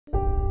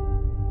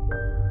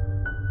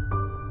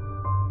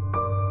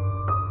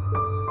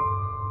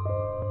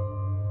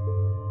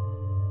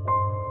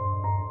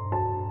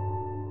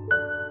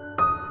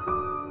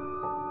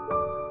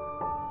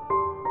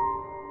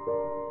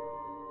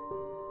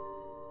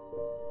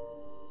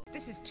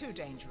This is too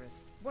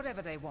dangerous,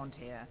 whatever they want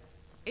here.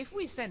 If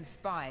we send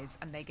spies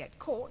and they get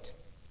caught,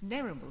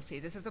 Nerim will see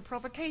this as a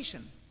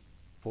provocation.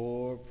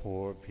 Poor,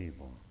 poor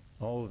people.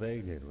 All they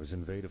did was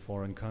invade a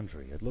foreign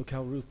country, and look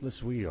how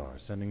ruthless we are,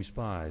 sending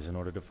spies in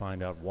order to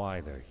find out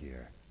why they're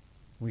here.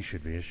 We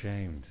should be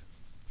ashamed.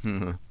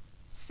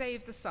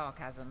 Save the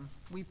sarcasm.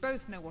 We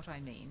both know what I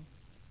mean.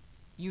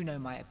 You know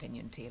my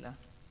opinion, Tila.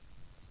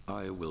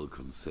 I will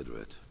consider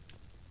it.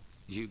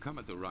 You come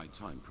at the right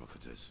time,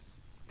 Prophetess.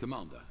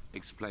 Commander,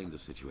 explain the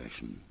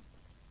situation.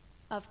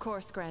 Of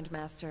course,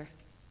 Grandmaster.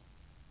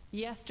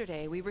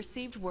 Yesterday, we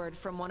received word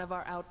from one of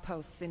our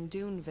outposts in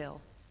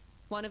Duneville.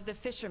 One of the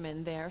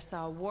fishermen there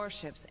saw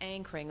warships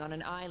anchoring on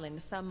an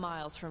island some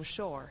miles from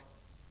shore.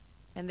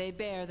 And they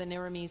bear the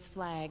Nerimese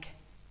flag.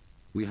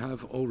 We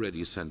have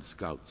already sent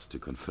scouts to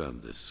confirm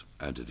this,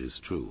 and it is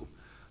true.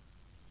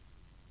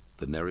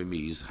 The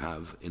Nerimese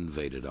have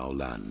invaded our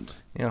land.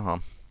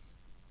 Jaha.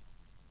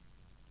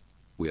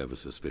 We have a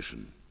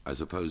suspicion. I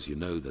suppose you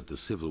know that the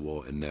civil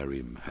war in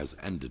Nerim has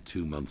ended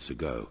 2 months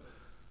ago.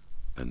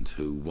 And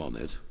who won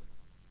it?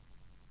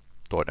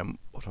 Toinen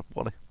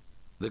osapuoli.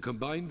 The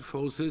combined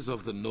forces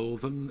of the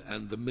Northern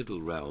and the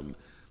Middle Realm,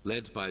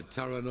 led by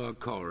Taranor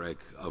Korek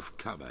of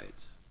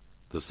Kabait.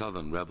 The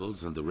Southern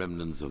rebels and the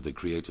remnants of the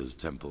Creator's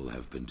Temple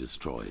have been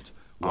destroyed,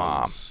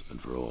 once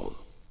and for all.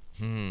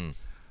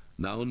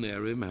 Now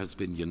Nerim has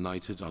been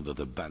united under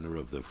the banner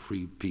of the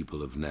Free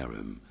People of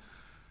Nerim,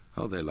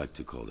 how they like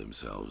to call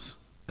themselves,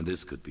 and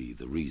this could be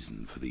the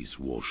reason for these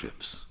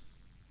warships.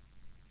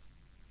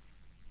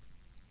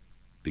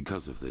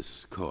 Because of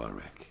this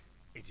Korek.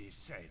 It is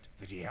said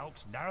that he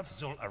helped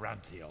Narathzul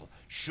Aranthiel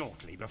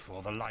shortly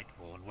before the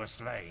Lightborn were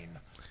slain.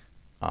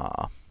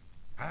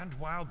 And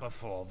while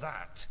before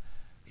that,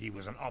 he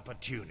was an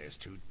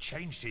opportunist who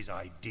changed his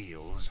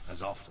ideals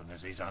as often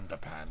as his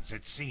underpants.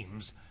 It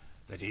seems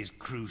that his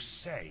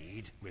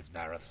crusade with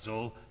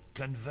Narathzul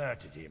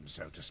converted him,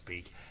 so to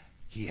speak.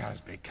 He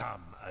has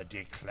become a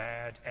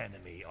declared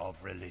enemy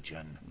of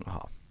religion.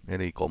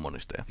 Eli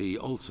kommunisteja. He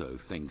also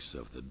thinks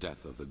of the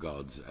death of the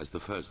gods as the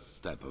first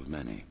step of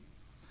many.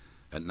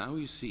 And now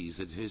he sees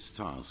it his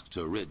task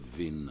to rid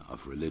Vin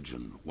of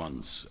religion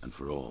once and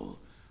for all.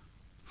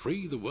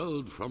 Free the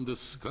world from the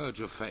scourge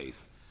of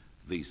faith.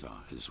 These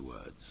are his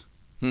words.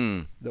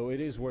 Though it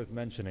is worth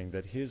mentioning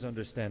that his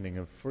understanding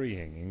of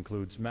freeing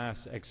includes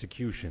mass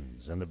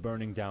executions and the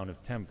burning down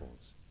of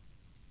temples.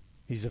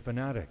 He's a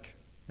fanatic,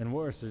 and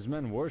worse, his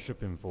men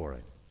worship him for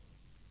it.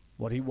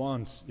 What he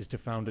wants is to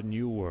found a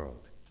new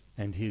world,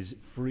 and his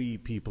free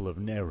people of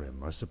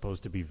Nerim are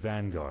supposed to be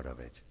vanguard of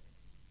it.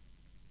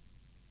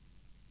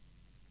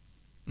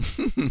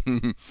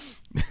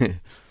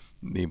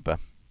 Niinpä.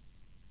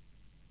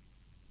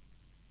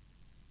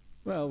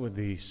 Well, with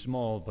the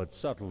small but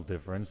subtle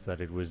difference that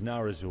it was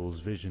Narazul's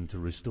vision to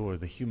restore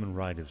the human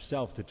right of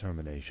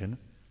self-determination,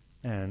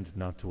 and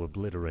not to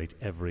obliterate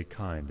every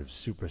kind of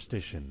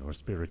superstition or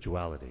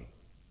spirituality.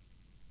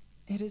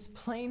 It is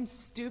plain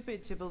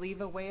stupid to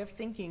believe a way of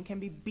thinking can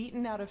be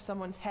beaten out of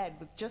someone's head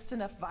with just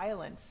enough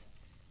violence.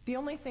 The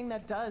only thing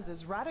that does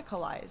is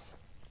radicalize.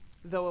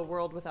 Though a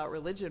world without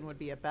religion would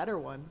be a better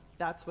one,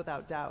 that's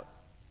without doubt.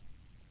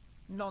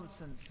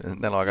 Nonsense.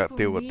 Näillä on aika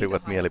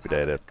tiukat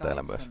mielipiteet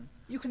täällä myös.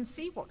 You can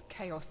see what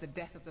chaos the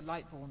death of the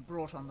Lightborn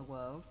brought on the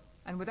world,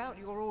 and without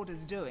your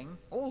orders doing,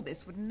 all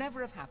this would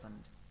never have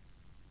happened.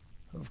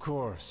 Of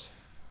course.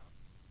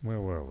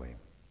 Where were we?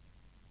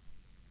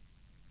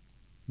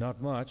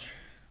 Not much.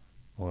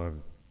 Or...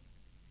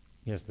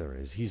 yes, there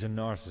is. He's a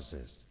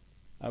narcissist.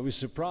 I was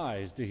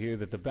surprised to hear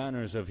that the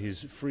banners of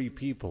his free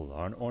people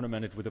are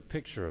ornamented with a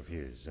picture of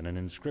his and an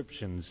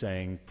inscription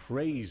saying,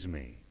 "Praise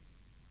me."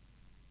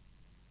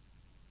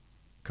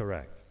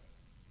 Correct.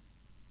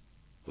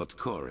 What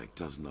Korek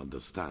doesn't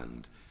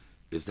understand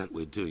is that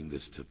we're doing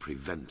this to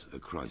prevent a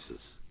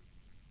crisis.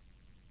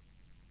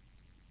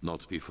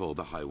 Not before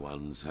the High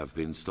Ones have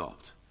been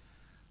stopped.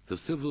 The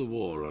civil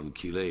war on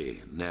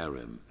Caliaa,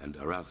 Nerim, and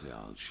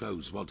Arazial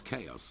shows what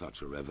chaos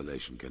such a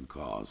revelation can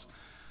cause.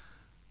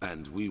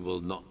 And we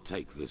will not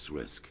take this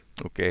risk.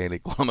 Okei, eli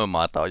 3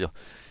 maata on jo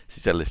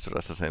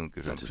sisällissodassa sen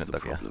kysymyksen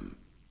takia.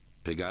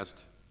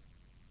 Pigast?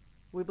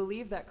 We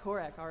believe that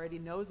Korek already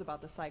knows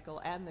about the cycle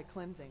and the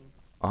cleansing.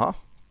 Aha.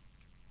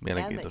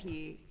 And that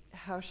he,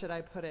 how should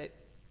I put it,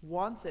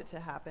 wants it to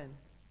happen.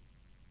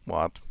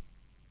 What?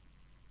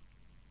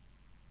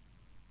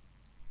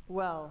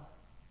 Well,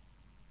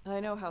 I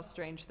know how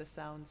strange this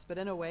sounds, but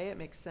in a way it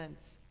makes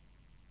sense.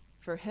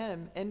 For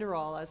him,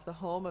 Enderal as the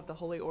home of the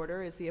Holy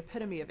Order is the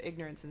epitome of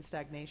ignorance and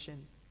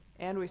stagnation.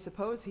 And we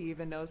suppose he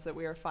even knows that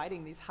we are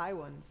fighting these High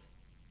Ones.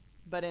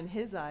 But in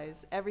his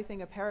eyes,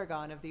 everything a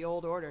paragon of the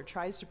old order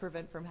tries to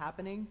prevent from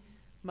happening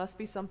must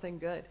be something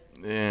good.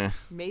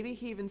 Maybe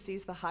he even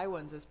sees the High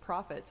Ones as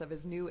prophets of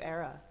his new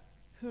era.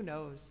 Who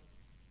knows?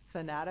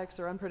 Fanatics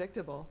are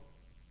unpredictable.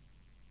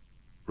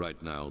 Right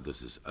now,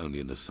 this is only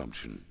an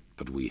assumption,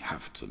 but we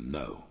have to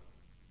know.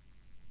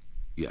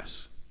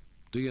 Yes.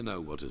 Do you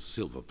know what a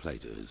silver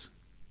plate is?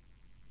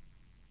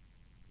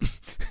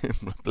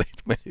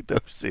 Plate made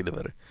of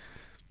silver.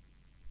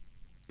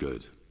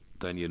 Good.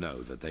 Then you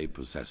know that they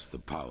possess the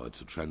power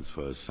to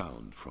transfer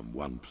sound from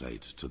one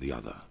plate to the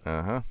other.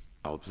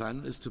 Our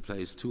plan is to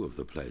place 2 of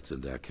the plates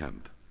in their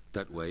camp.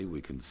 That way we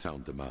can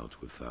sound them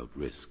out without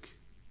risk.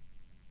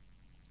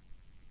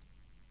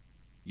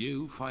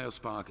 You,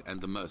 Firespark, and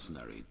the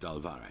mercenary,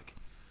 Dalvarek.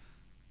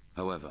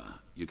 However,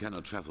 you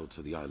cannot travel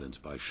to the island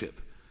by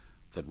ship.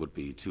 That would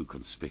be too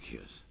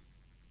conspicuous.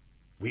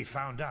 We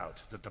found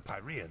out that the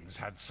Pyreans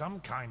had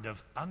some kind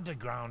of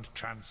underground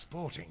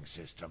transporting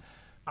system.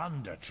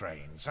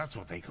 Under-trains, that's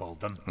what they called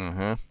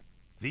them.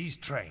 These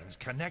trains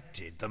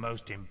connected the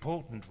most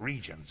important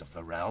regions of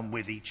the realm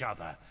with each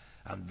other,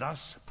 and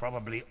thus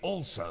probably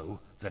also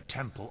the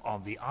temple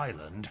on the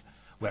island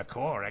where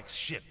Korek's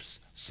ships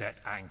set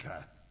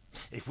anchor.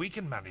 If we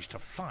can manage to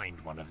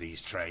find one of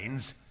these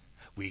trains,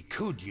 we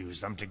could use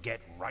them to get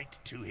right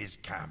to his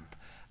camp.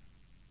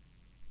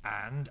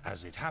 And,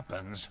 as it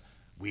happens,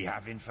 we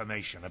have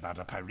information about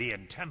a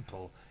Pyrean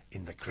temple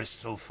in the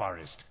Crystal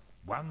Forest.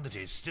 One that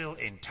is still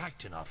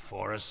intact enough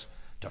for us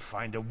to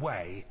find a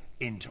way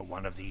into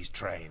one of these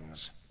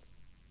trains.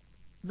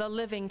 The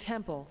Living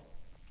Temple.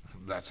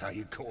 That's how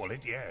you call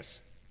it,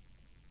 yes.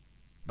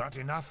 But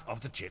enough of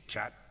the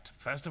chit-chat.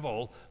 First of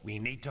all, we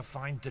need to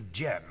find the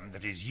gem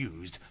that is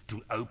used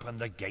to open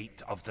the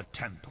gate of the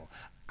temple.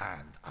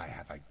 And I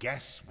have a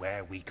guess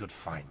where we could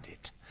find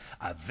it.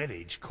 A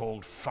village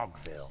called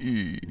Fogville,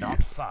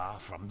 not far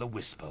from the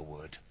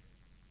Whisperwood.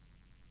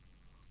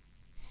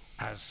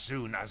 As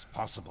soon as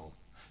possible.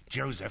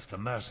 Joseph the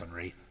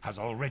mercenary has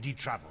already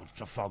traveled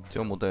to Fogville. Se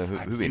on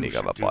muuten and hyvin you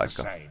should ikävä do the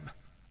paikka. same.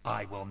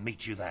 I will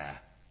meet you there.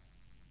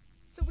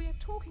 So we are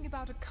talking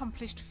about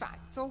accomplished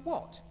facts, or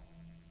what?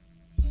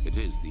 It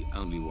is the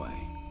only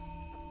way.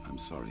 I'm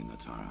sorry,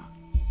 Natara.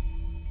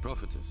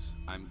 Prophetess,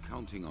 I'm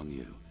counting on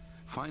you.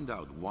 Find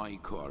out why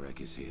Korek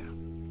is here.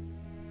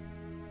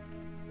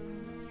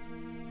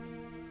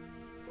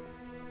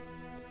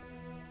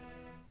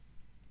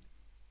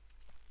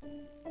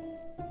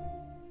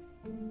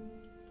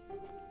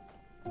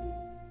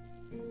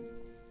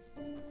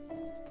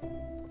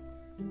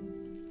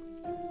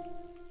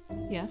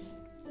 Yes?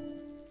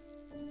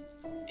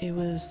 It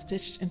was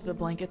stitched into the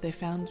blanket they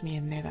found me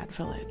in near that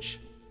village.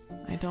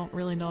 I don't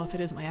really know if it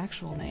is my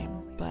actual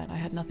name, but I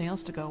had nothing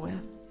else to go with,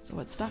 so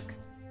it stuck.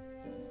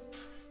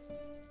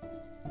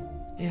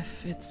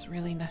 If it's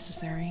really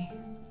necessary,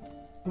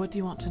 what do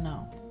you want to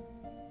know?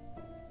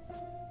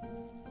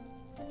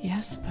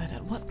 Yes, but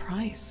at what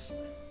price?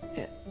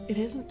 It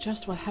isn't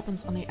just what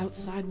happens on the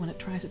outside when it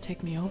tries to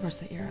take me over,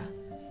 Saira.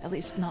 At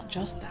least not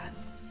just that.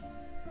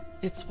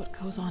 It's what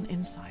goes on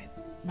inside.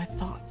 My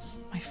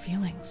thoughts, my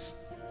feelings.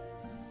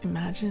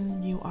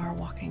 Imagine you are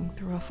walking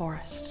through a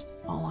forest,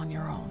 all on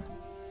your own.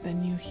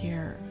 Then you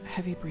hear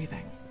heavy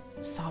breathing,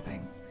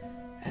 sobbing,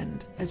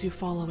 and as you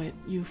follow it,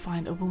 you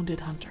find a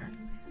wounded hunter.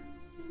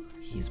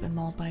 He's been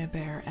mauled by a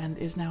bear and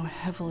is now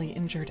heavily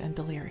injured and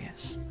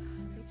delirious.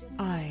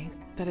 I,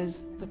 that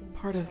is the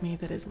part of me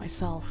that is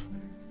myself,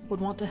 would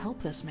want to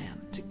help this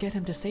man, to get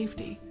him to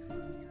safety.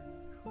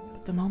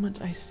 But the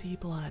moment I see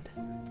blood,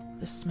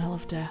 the smell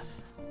of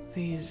death,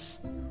 these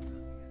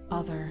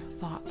other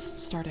thoughts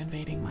start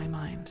invading my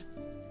mind.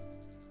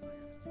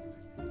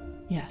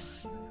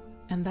 Yes,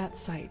 and that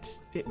sight,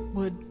 it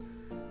would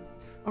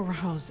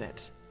arouse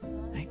it.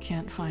 I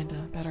can't find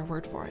a better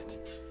word for it.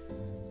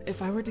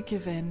 If I were to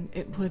give in,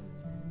 it would...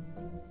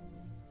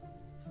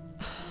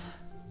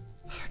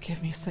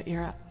 Forgive me,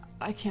 Saira.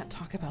 I can't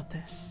talk about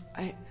this.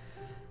 I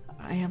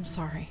am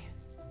sorry.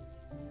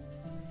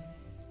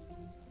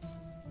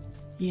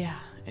 Yeah,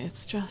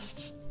 it's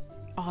just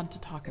odd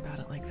to talk about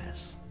it like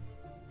this.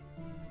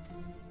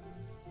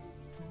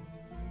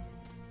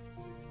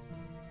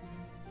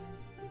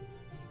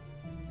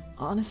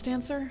 Honest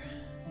answer?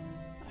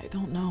 I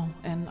don't know,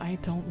 and I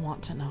don't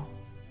want to know.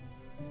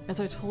 As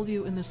I told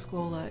you in the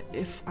Scola,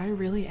 if I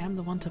really am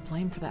the one to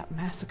blame for that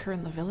massacre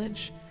in the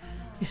village,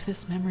 if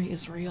this memory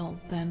is real,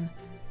 then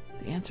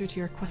the answer to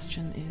your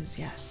question is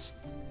yes.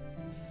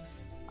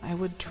 I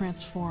would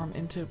transform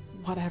into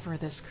whatever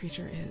this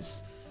creature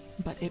is,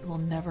 but it will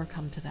never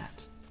come to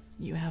that.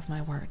 You have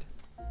my word.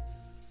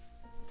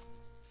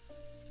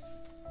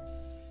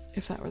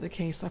 If that were the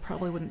case, I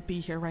probably wouldn't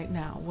be here right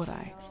now, would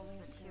I?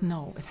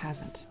 No, it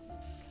hasn't.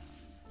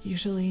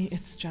 Usually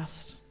it's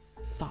just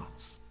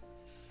thoughts,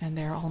 and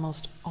they're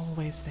almost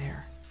always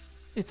there.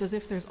 It's as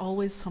if there's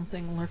always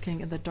something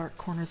lurking in the dark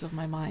corners of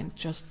my mind,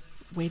 just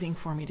waiting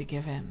for me to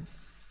give in.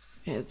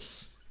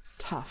 It's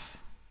tough,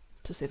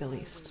 to say the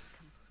least.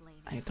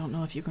 I don't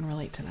know if you can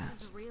relate to that.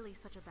 This is really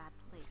such a bad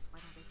place. Why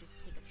don't they just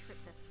take a trip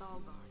to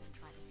Thalgard and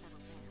try to settle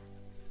there?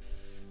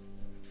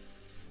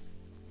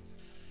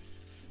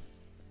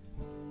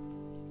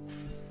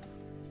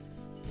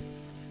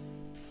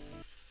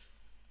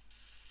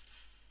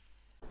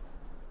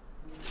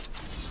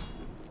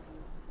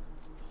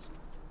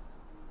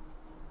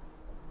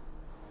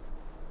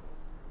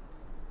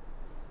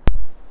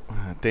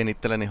 Tein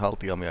itselleni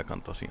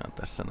haltijamiakan tosiaan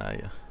tässä näin.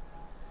 Ja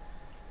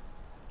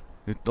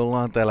nyt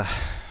ollaan täällä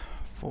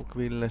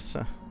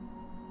Fogvillessä.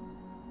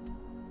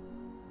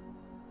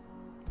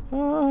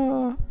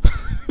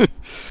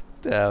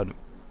 Tää on...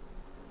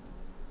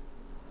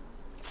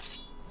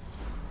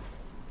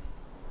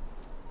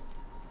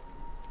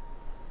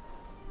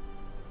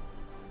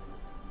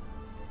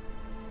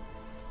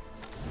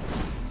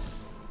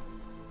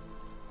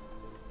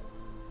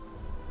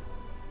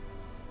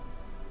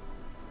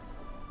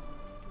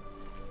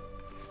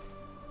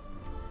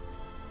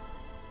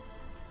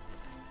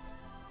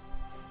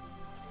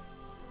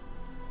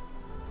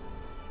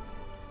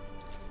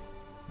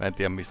 Mä en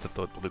tiedä mistä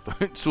tuli toi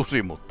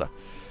susi, mutta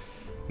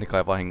ne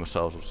kai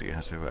vahingossa osui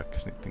siihen, se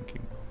hyökkäsi niitten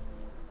kimppuun.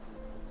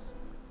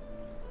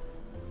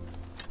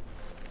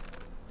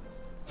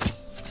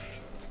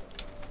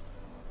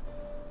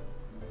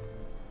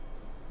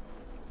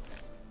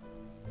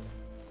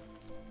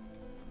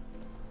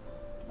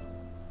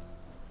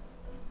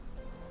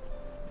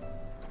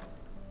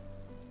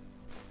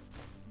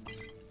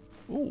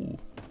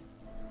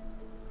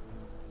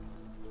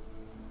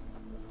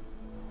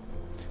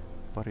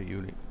 Pari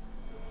yli.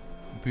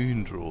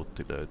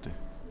 Bynruutti löytyi.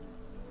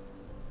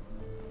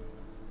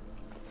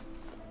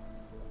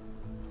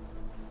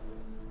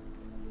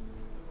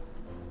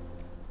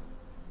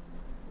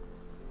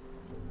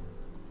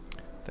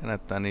 Tää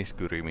näyttää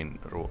Niskyrimin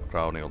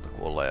rauniolta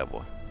kun olla ja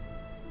voi.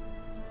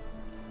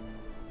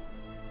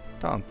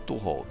 Tää on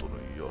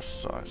tuhoutunut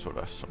jossain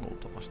sodassa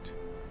luultavasti.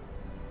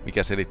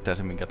 Mikä selittää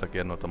se, minkä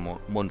takia noita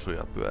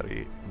monsuja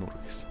pyörii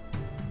nurkissa.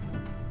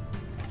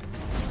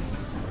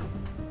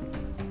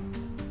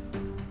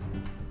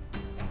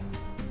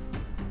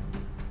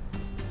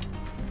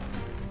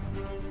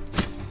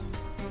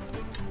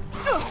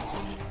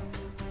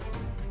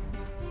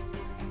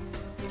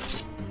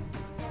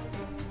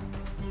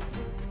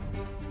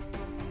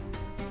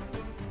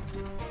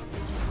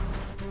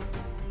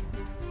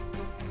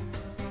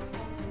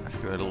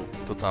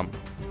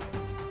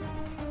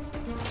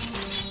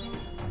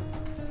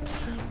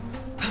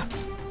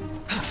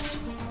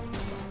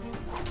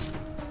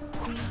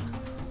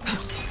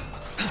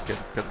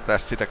 Käytetään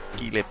sitä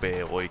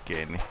kilpeä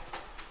oikein, niin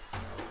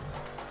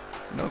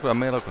ne on kyllä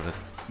melkoiset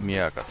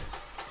miekat.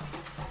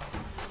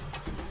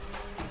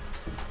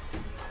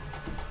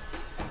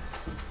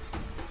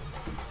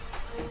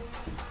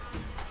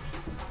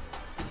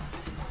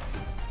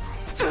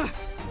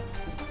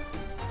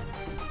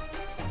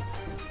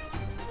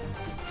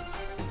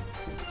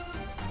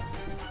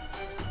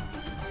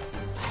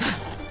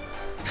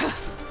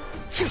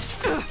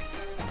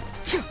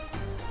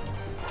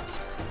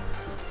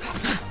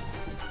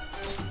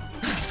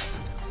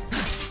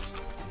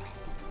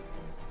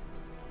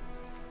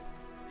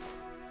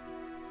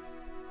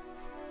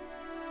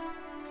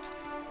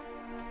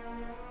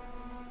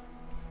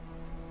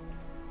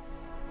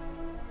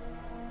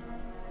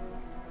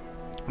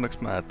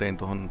 Onneksi mä tein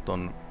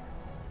ton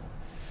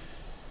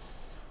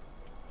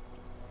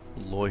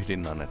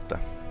loihdinnan, että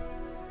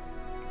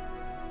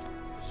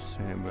se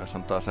myös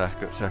antaa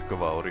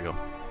sähkövaurio.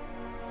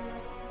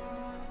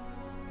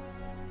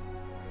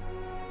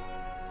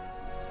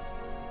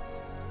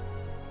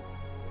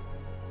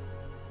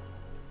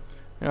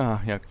 Jaha,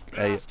 ja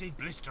ei...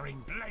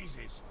 blistering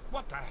blazes!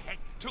 What the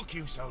heck took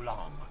you so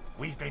long?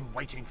 We've been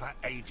waiting for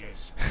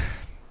ages.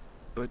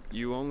 But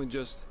you only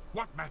just...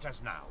 What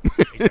matters now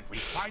is that we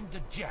find the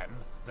gem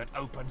that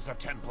opens the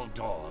temple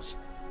doors.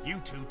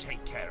 You two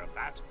take care of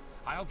that.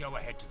 I'll go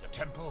ahead to the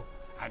temple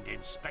and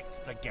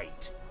inspect the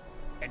gate.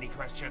 Any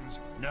questions?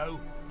 No?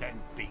 Then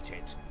beat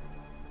it.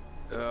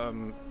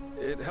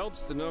 It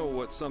helps to know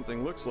what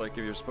something looks like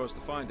if you're supposed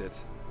to find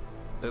it.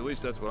 At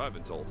least that's what I've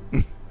been told.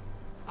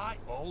 I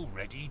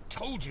already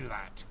told you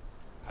that.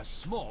 A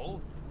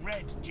small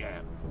red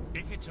gem.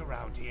 If it's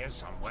around here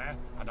somewhere,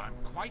 and I'm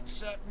quite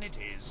certain it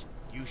is,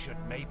 you should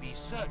maybe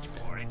search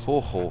for it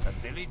at the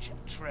village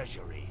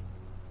treasury.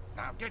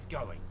 Now get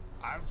going.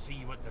 I'll see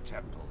you at the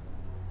temple.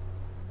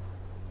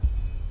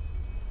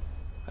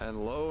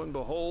 And lo and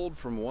behold,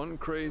 from one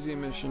crazy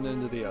mission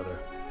into the other.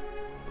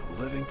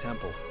 The living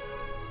temple.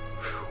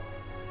 Whew.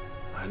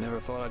 I never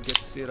thought I'd get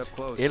to see it up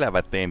close.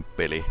 Elävä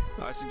temppeli.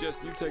 I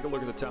suggest you take a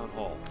look at the town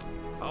hall.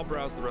 I'll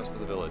browse the rest of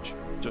the village.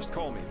 Just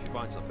call me if you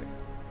find something.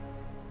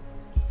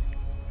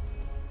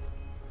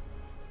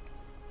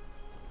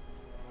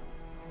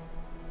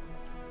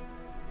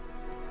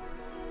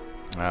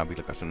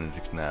 Vilkaisin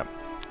ensiksi nää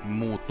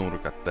muut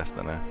nurkat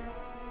tästä nää.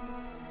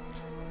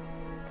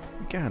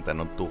 Mikähän tän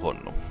on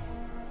tuhonnut?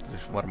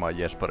 Siis varmaan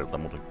Jesparilta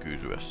muuten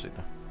kysyä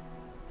sitä.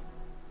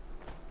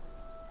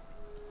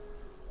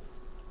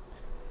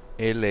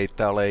 Ellei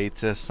tää ole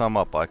itse asiassa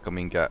sama paikka,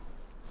 minkä...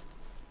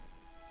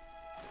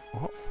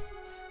 Oho.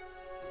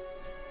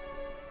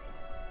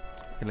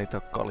 Ellei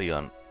tää ole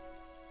Caliaan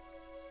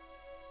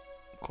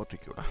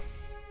kotikylä.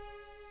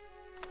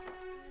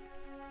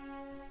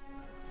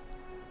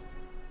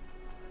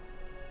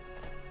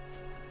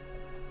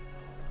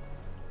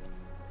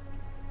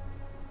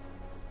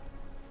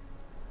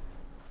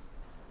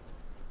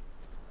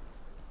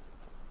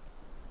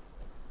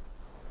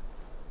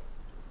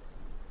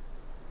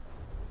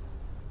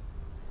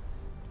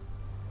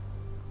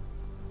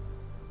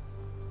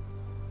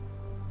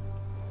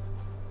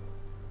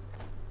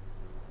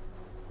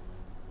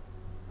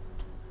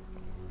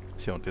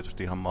 Se on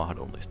tietysti ihan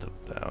mahdollista,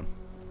 että tää on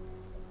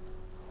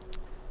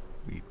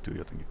liittyy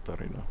jotenkin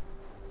tarinaan.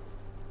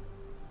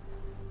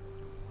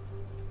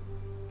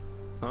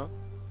 Huh?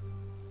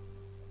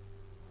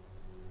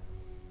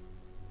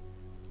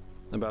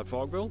 About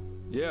Fogville?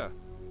 Yeah,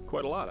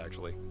 quite a lot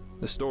actually.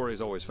 The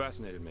story's always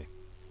fascinated me.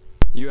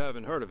 You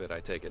haven't heard of it,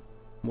 I take it.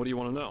 What do you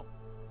want to know?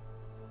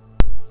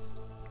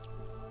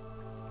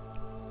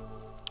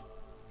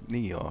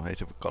 Niin joo, ei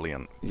se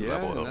Calian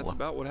Yeah, voi and olla. that's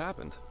about what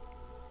happened.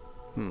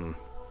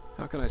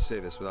 How can I say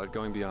this without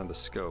going beyond the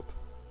scope?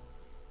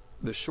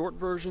 The short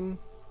version,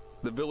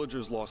 the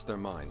villagers lost their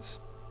minds.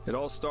 It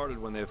all started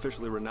when they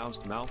officially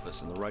renounced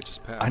Malthus and the righteous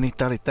path. Ai niin,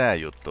 tää oli tää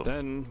juttu.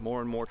 Then,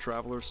 more and more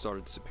travelers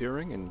started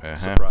disappearing, and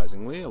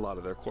surprisingly, a lot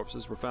of their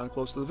corpses were found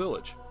close to the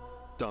village,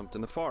 dumped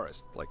in the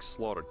forest like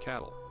slaughtered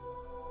cattle.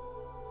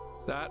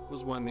 That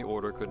was when the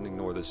Order couldn't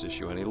ignore this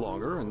issue any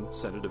longer and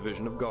sent a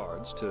division of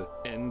guards to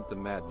end the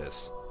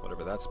madness,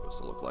 whatever that's supposed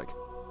to look like.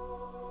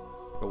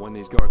 But when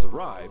these guards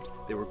arrived,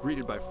 they were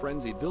greeted by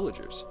frenzied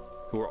villagers,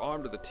 who were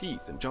armed to the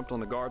teeth and jumped on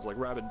the guards like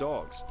rabid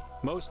dogs.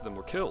 Most of them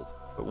were killed,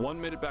 but one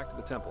made it back to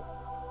the temple.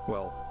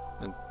 Well,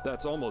 and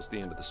that's almost the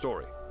end of the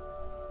story.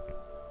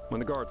 When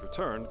the guards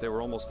returned, they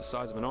were almost the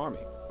size of an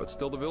army, but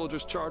still the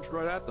villagers charged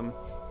right at them.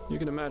 You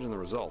can imagine the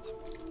result.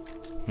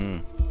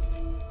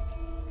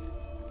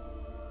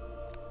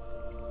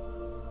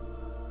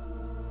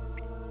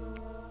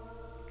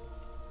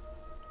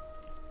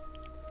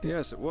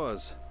 Yes, it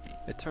was.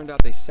 It turned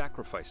out they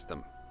sacrificed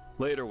them.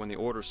 Later, when the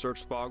Order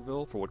searched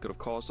Fogville for what could have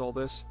caused all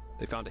this,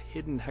 they found a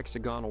hidden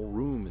hexagonal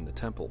room in the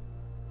temple,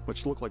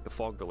 which looked like the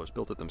Fogvillers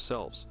built it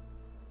themselves.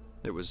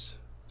 It was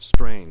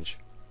strange.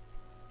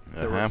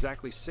 There were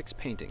exactly 6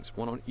 paintings,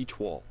 one on each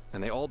wall,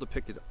 and they all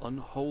depicted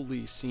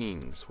unholy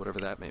scenes, whatever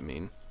that may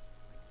mean.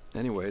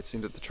 Anyway, it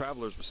seemed that the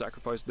travelers were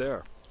sacrificed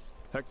there.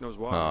 Heck knows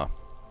why.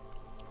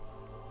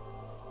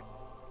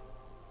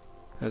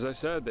 As I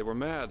said, they were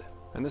mad,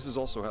 and this is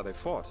also how they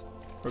fought,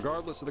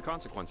 regardless of the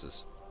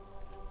consequences.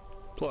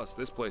 Plus,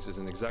 this place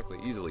isn't exactly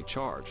easily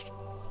charged.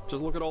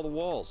 Just look at all the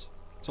walls.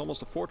 It's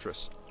almost a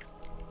fortress.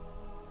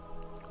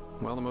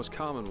 Well, the most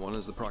common one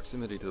is the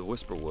proximity to the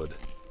Whisperwood.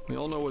 We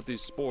all know what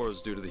these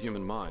spores do to the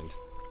human mind.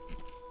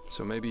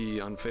 So maybe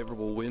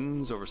unfavorable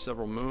winds over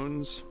several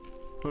moons?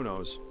 Who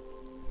knows?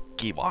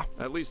 Kiva.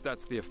 At least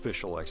that's the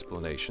official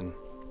explanation.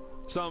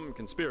 Some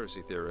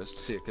conspiracy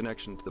theorists see a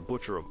connection to the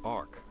Butcher of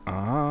Ark.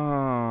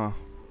 Ah.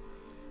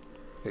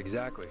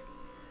 Exactly.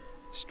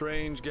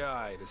 Strange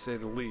guy, to say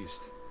the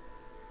least.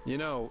 You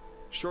know,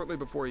 shortly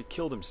before he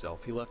killed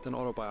himself, he left an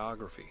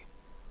autobiography.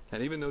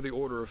 And even though the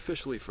Order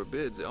officially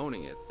forbids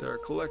owning it, there are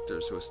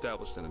collectors who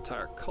established an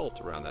entire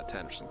cult around that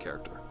Tannerson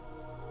character.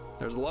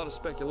 There's a lot of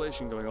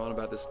speculation going on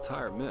about this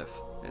entire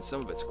myth, and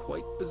some of it's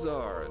quite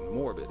bizarre and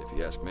morbid if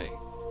you ask me.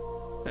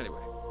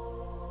 Anyway.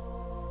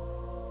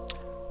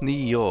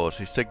 Niin joo,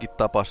 siis sekin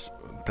tapas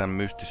tämän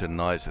mystisen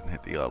naisen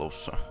heti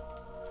alussa.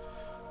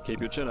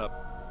 Keep your chin up.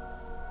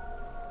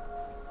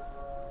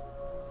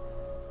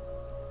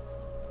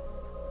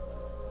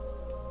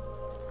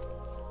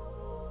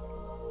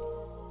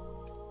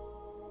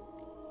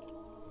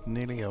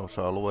 Neljä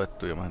osaa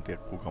luettu ja mä en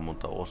tiedä kuinka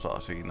monta osaa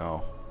siinä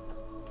on.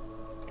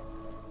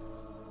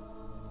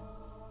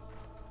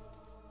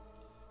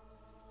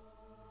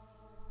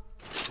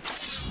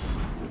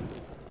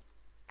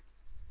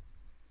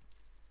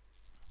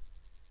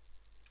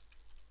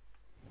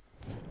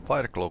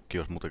 Firecloak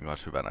olisi muuten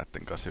kanssa hyvä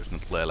näitten kanssa, jos ne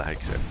tulee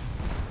lähikseen.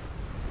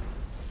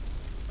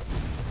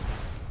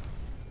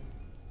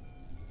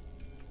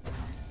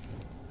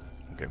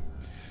 Okei.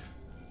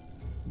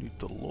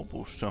 Nyt on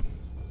lopussa.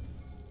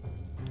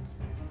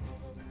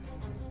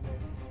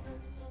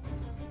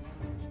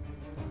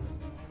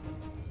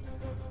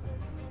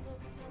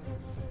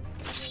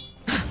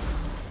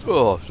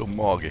 Sun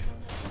maagi.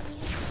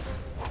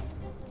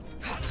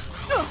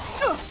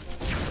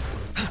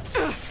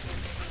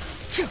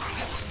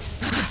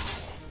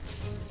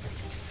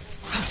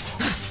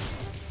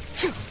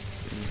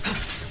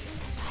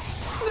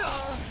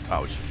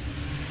 Ouch.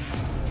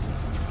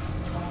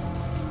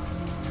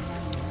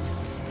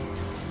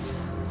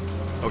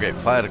 Okei,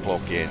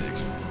 Firecloak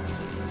ensiksi.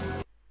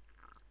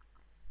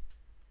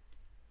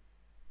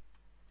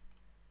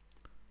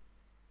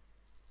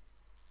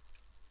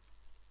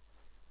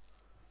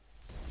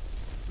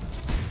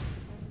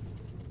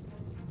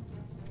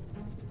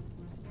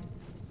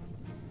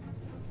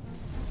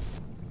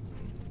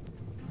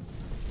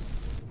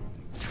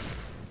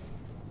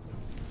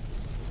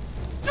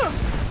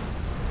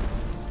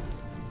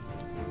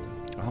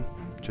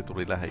 Se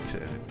tuli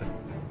lähikseen sitten.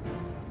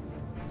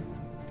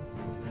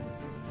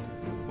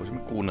 Voisimme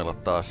kuunnella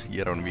taas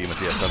Jeron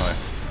viimeisiä sanoja.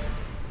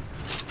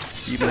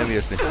 Viimeinen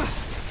viesti.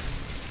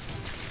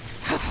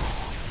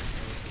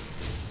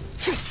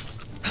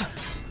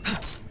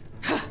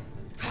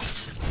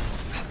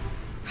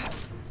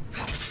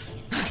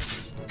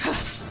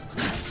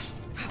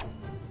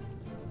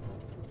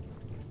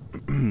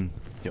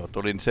 Joo,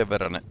 tuli sen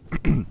verran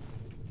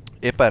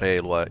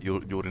epäreilua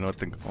juuri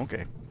noitten...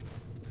 Okei.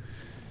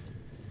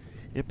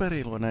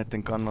 epäreilua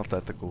näiden kannalta,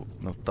 että kun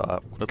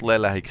ne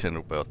tulee lähikseen,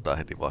 rupeaa ottaa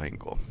heti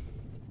vahinkoa.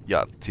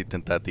 Ja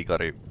sitten tää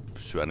tikari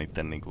syö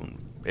niiden niin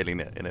kuin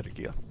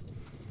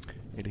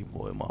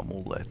elinvoimaa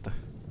mulle, että...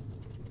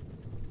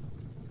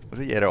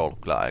 Se Jere on ollut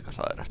kyllä aika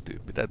sairas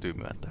tyyppi, täytyy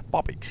myöntää.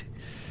 Papiksi.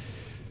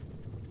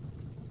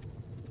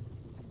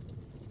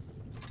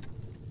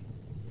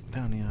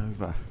 Tää on ihan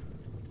hyvä.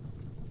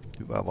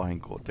 Hyvää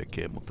vahinkoa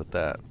tekee, mutta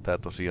tää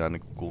tosiaan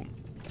niin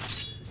kun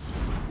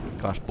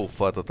kans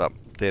buffaa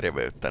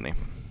terveyttä, niin...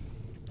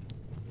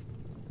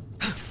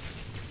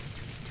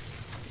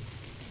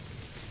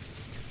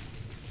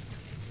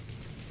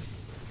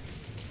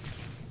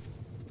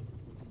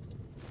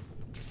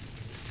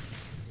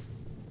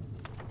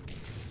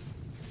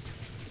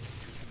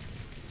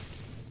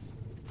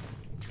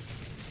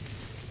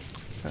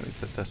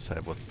 Tässä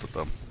ei voi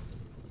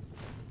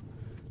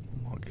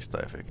maagista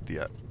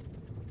efektiä.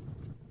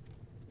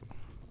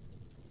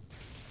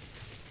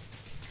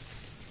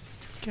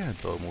 Mikähän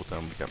toi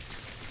muuten, mikä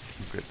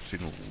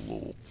sinun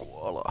luukku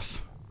alas?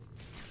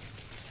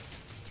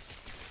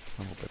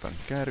 Mä lopetan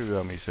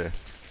kärryämisen.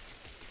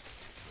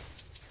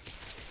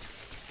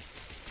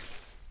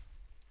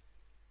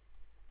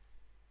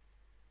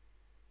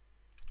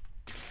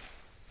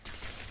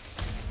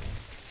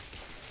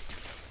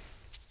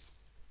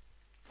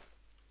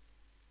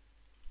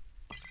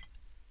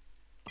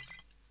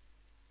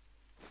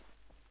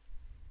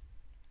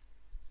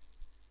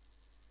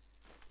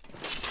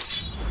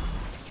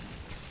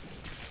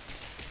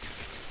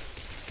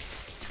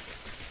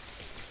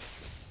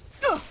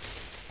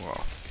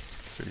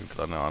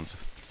 Ansa.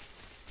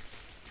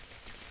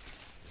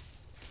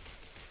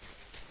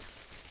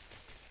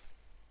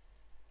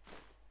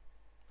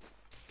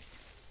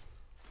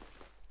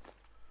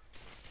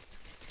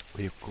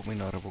 Ei oo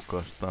kovin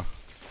arvokasta.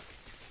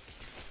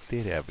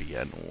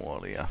 Teräviä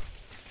nuolia.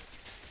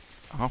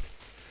 Aha.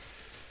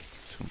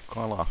 Se on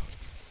kala.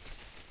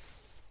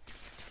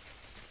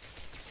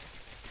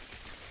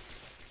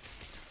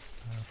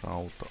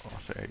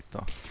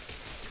 Rauta-aseita.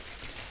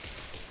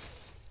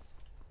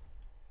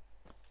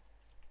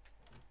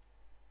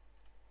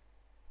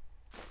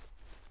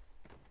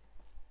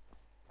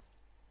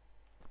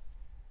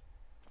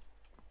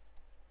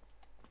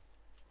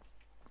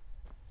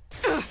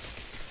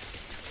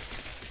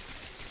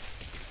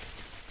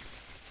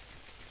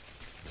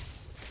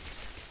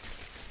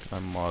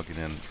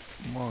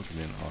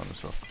 Maaginen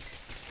ansa.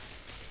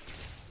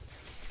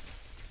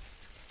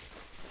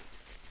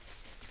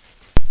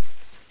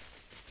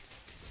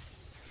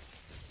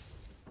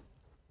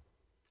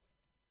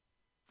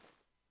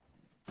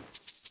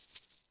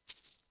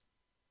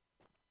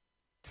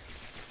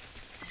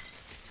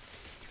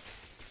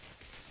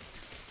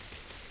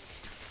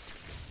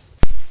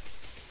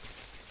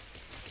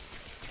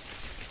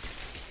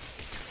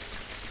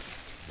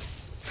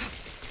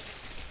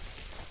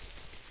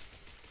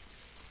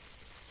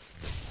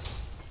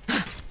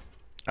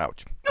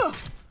 Ouch.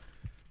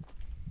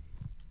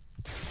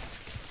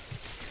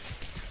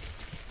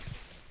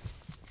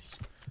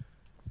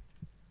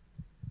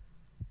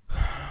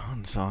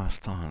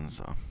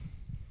 Ansaa.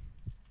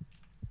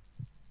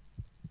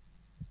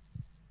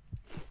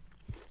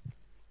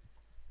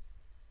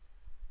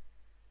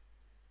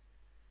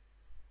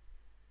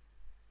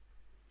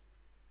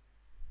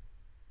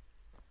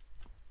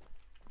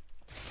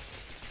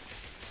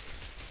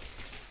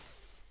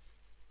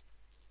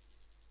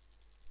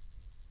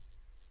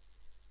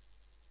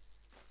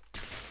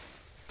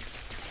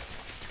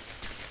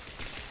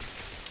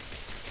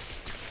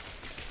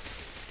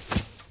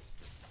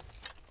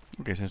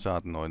 Okei, sen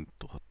saat noin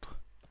tuhottua.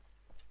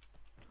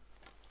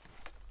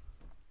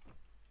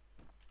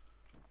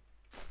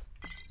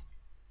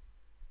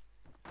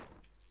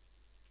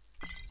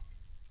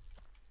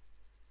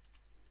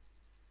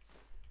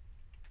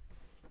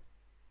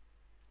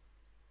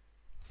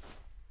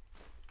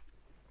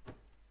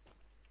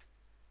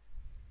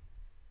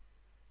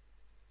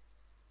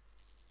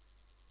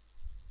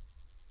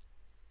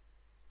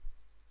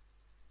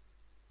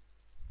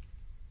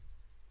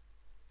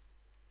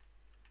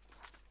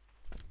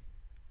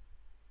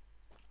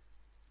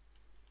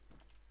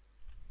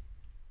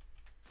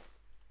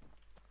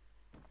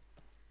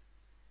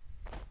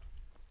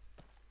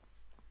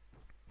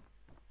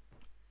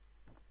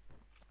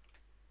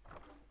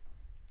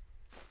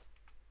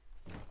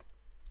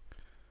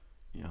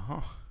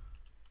 Jaha.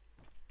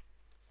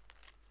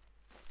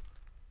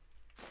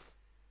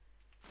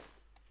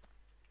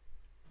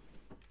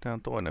 Tää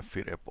on toinen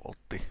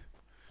firepoltti.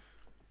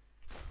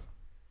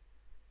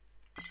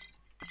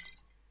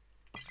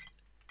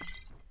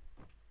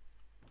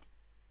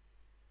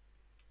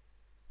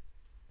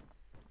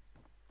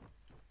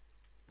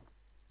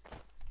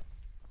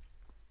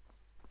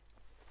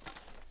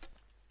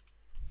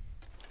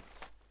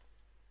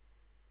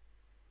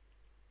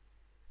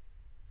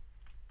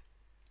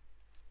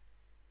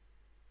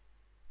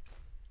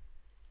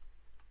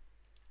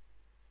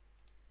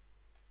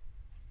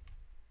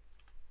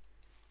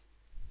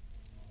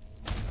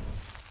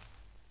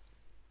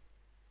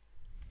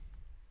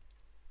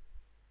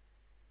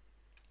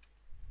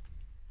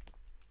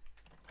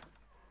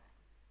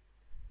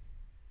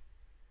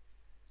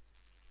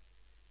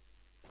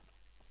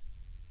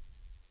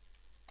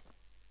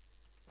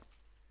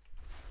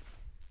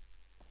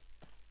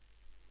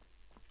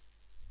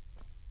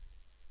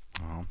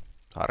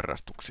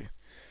 harrastuksia.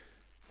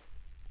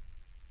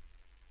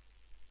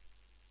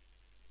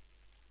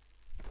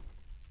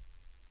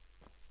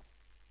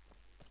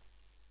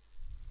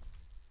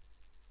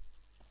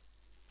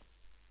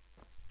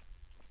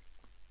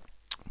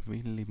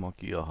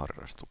 Villimagia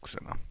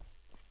harrastuksena.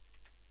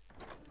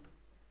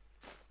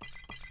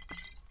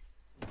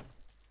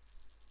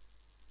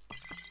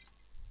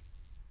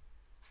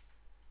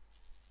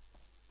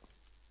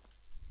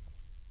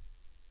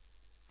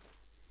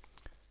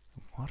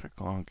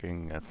 Varkaan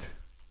kengät.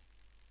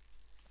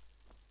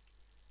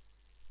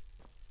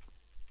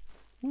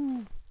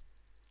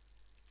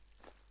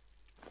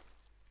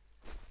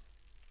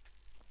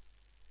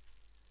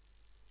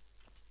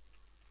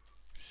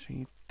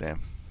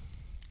 Sitten.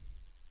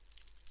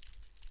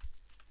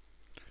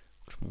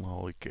 Onks mulla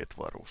oikeet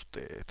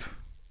varusteet?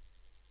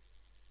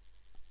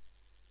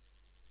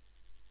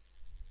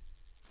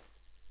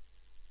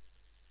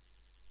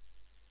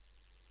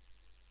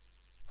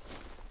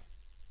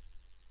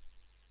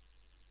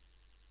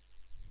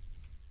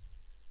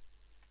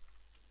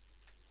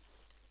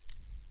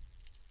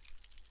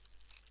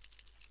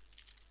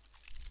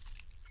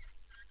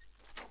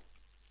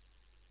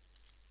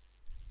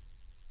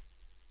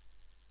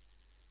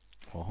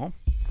 Oho.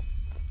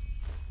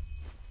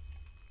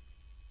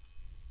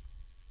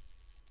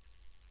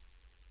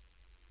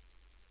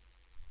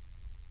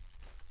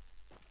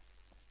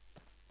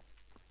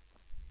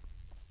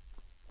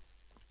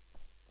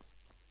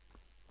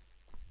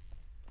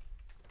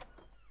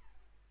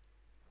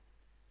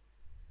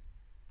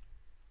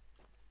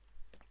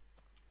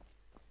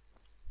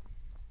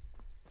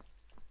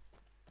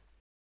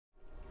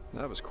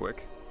 That was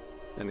quick.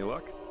 Any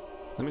luck?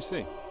 Let me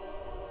see.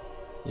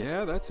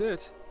 Yeah, that's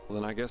it. Well,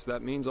 then I guess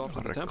that means off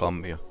to the temple.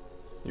 Kammio.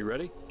 You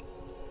ready?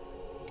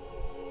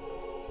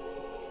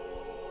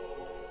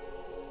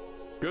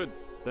 Good.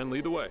 Then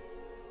lead the way.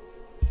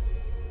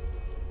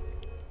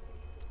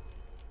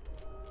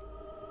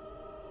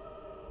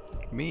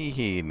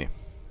 Mihin?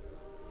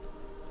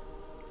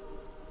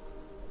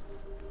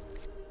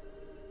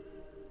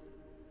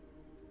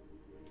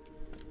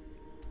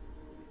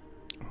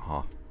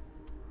 Aha.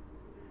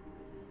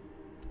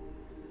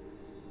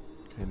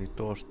 Eli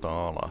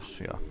tosta alas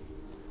ja...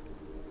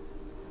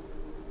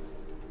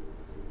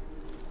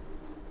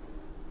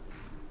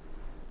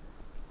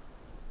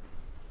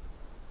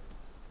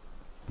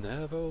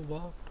 Never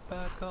walked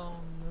back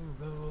on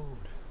the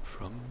road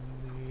from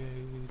the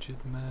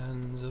aged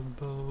man's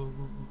abode.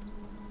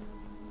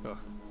 Ugh,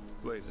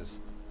 blazes.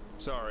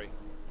 Sorry.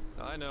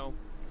 I know.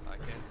 I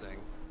can't sing.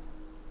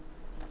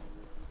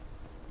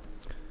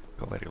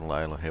 Kaverilla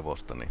ei ole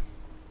hevosta, niin...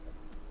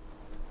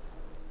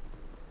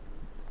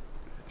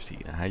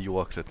 Siinähän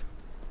juokset.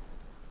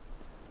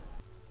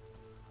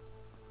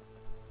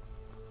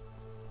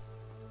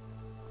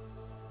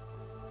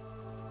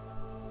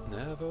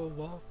 Never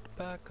walked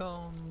back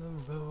on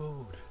the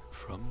road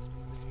from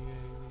the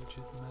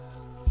aged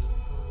man's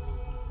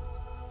abode.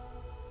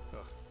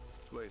 Ugh,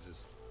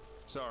 blazes.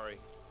 Sorry.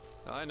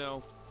 I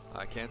know.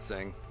 I can't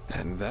sing.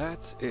 And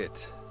that's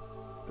it.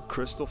 The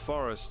Crystal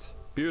Forest.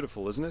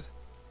 Beautiful, isn't it?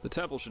 The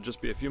temple should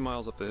just be a few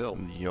miles up the hill.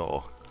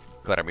 Joo,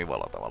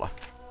 karmivalla tavalla.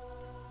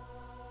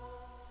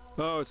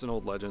 Oh, it's an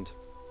old legend.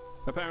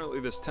 Apparently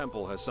this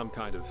temple has some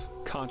kind of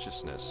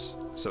consciousness,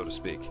 so to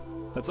speak.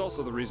 That's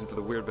also the reason for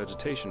the weird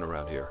vegetation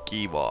around here.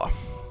 Kivaa.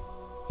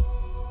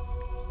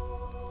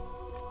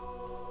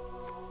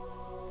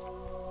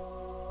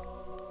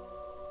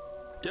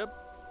 Yep.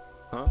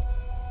 Huh?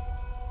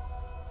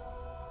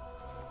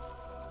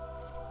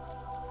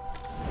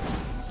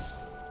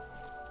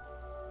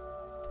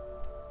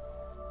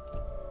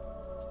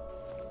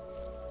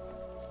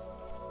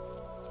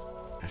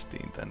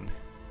 Päästiin tänne.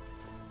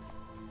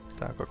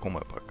 Tää on aika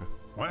komea paikka.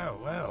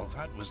 Well,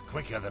 that was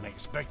quicker than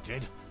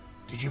expected.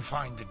 Did you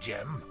find the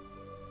gem?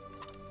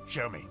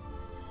 Show me.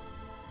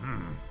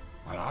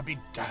 Well, I'll be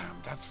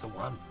damned, that's the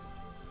one.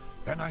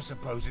 Then I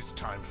suppose it's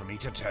time for me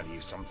to tell you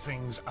some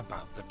things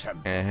about the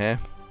temple.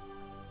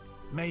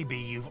 Maybe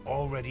you've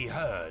already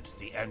heard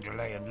the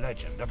Enderalian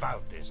legend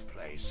about this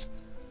place.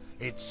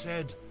 It's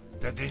said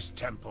that this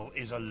temple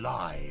is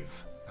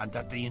alive, and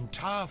that the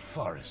entire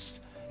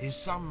forest is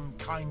some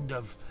kind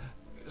of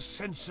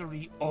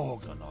sensory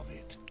organ of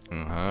it.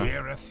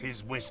 Heareth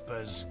his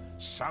whispers,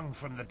 sung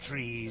from the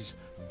trees,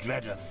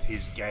 dreadeth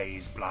his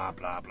gaze, blah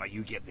blah blah,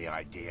 you get the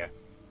idea.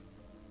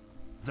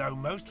 Though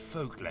most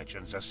folk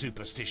legends are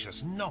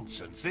superstitious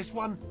nonsense, this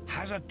one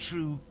has a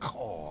true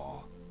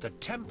core. The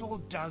temple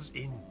does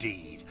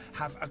indeed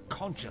have a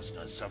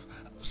consciousness of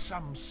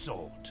some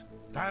sort.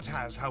 That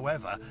has,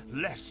 however,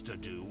 less to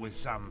do with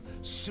some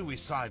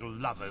suicidal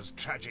lover's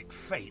tragic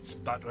fates,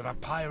 but with a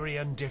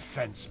Pyrean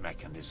defense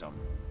mechanism.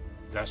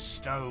 The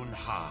Stone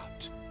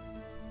Heart.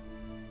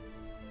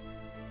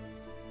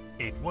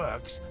 It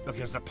works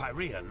because the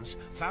Pyreans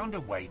found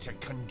a way to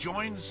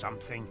conjoin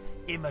something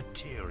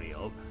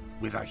immaterial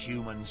with a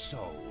human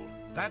soul.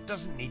 That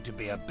doesn't need to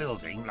be a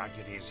building like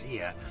it is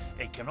here.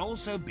 It can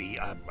also be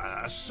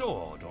a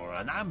sword or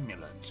an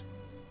amulet.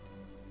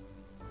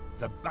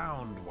 The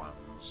bound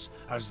ones demons,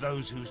 as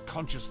those whose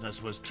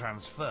consciousness was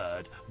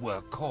transferred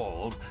were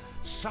called,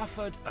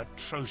 suffered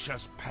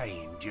atrocious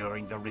pain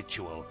during the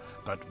ritual,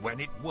 but when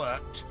it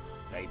worked,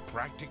 they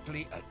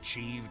practically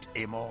achieved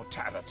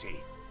immortality.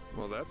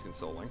 Well, that's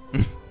consoling.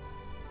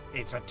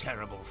 It's a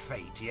terrible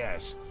fate,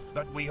 yes,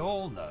 but we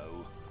all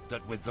know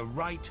that with the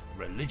right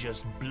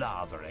religious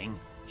blathering,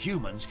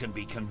 humans can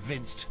be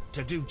convinced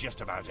to do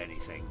just about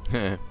anything.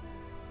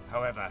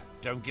 However,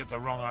 don't get the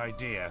wrong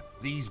idea.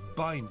 These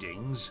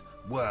bindings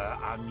were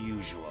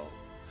unusual.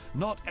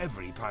 Not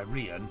every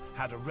Pyrean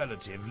had a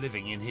relative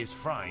living in his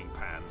frying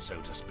pan, so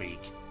to speak.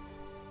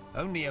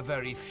 Only a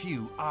very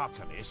few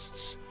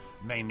arcanists,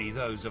 mainly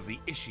those of the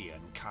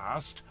Ishian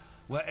caste,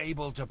 were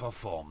able to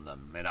perform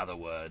them. In other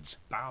words,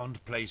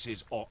 bound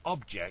places or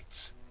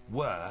objects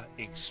were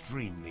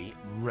extremely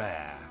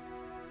rare.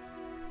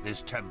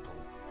 This temple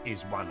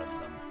is one of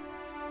them.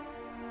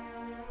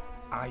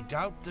 I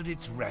doubt that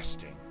it's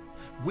resting,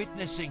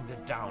 witnessing the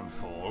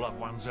downfall of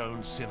one's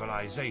own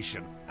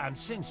civilization, and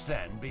since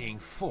then being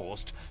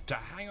forced to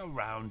hang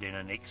around in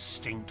an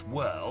extinct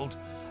world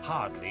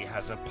hardly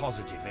has a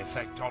positive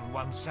effect on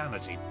one's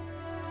sanity.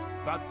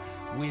 But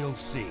we'll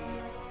see.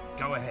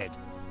 Go ahead,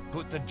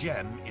 put the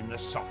gem in the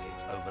socket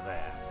over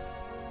there.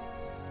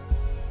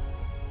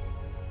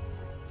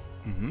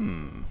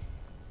 Mm-hmm.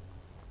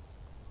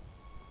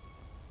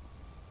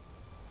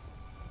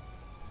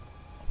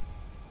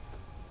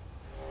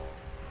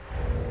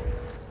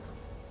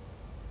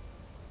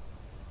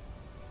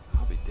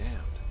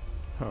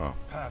 Huh.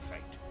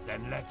 Perfect.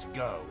 Then let's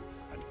go,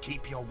 and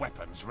keep your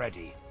weapons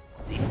ready.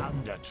 The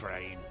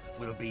undertrain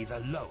will be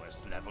the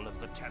lowest level of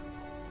the temple.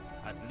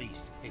 At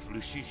least, if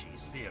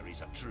Lushishi's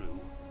theories are true.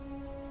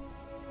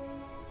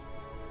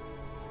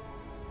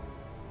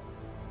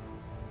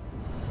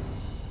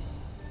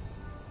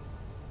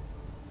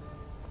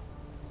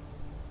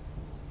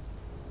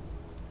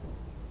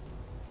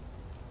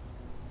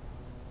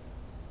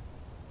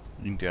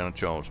 Indiana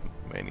Jones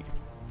meni.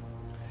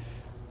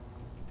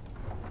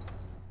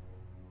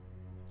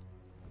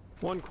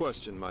 One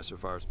question, Meister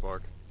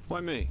Firespark.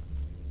 Why me?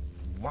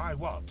 Why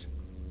what?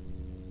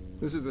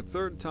 This is the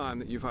third time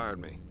that you've hired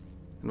me,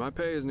 and my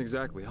pay isn't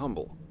exactly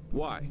humble.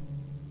 Why?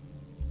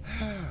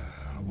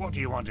 What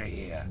do you want to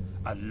hear?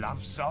 A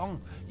love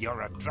song?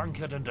 You're a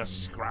drunkard and a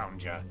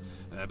scrounger,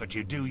 but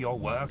you do your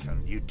work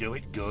and you do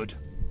it good.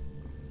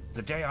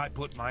 The day I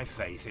put my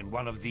faith in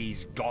one of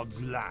these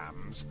God's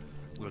lambs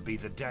will be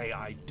the day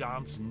I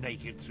dance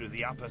naked through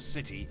the upper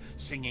city,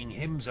 singing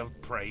hymns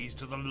of praise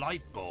to the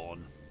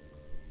Lightborn.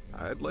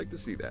 I'd like to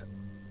see that.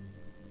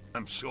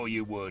 I'm sure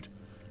you would.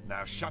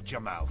 Now shut your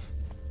mouth.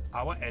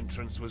 Our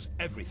entrance was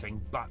everything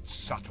but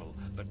subtle,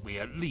 but we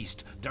at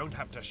least don't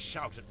have to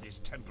shout at this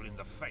temple in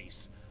the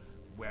face,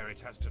 where it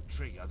has to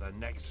trigger the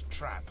next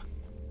trap.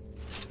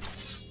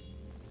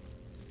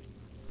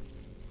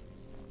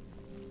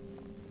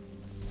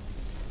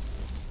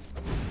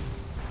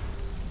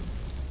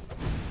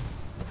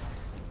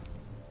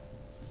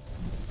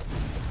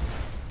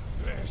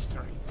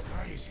 Blistering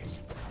praises.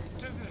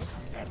 Does this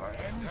never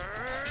end?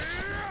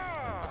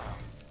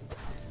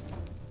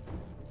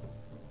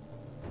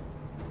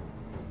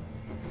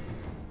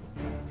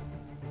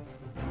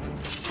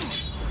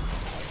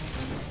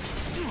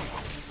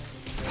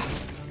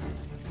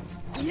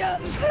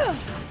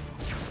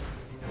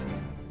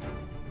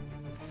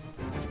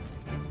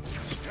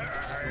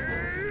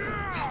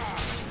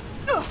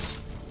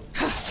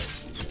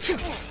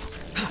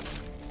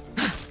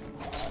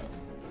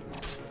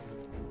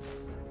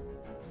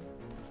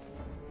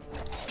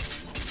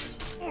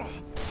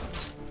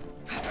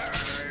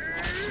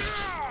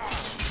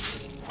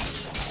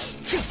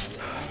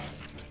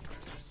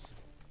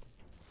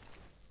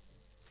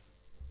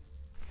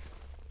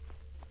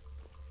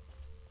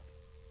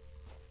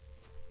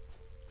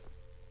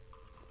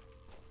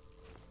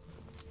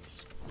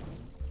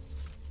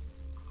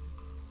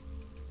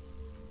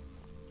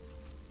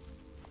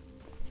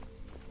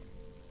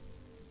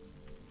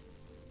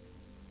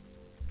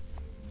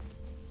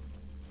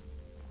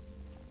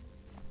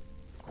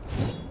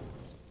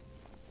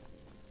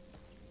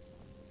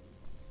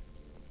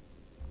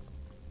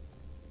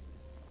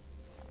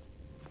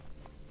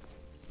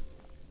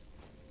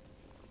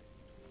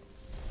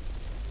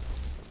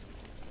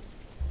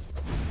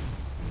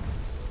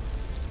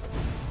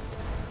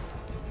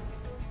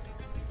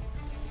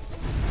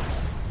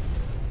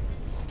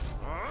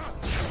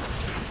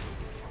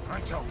 I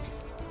told you.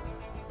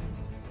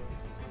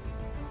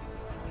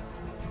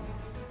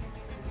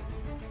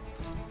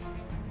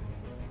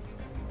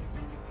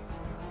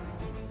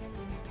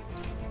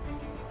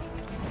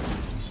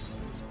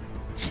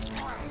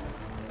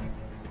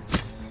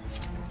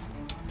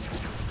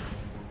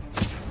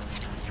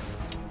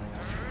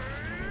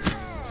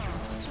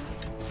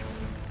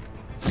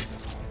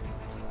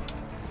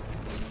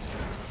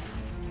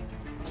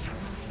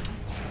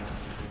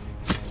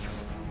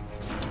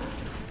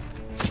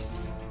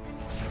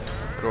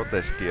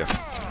 Groteskia.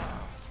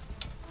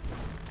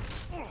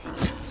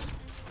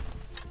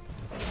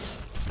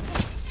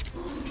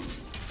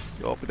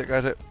 Joo,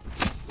 pitäkää se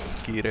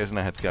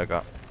kiireisenä hetki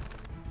aikaa.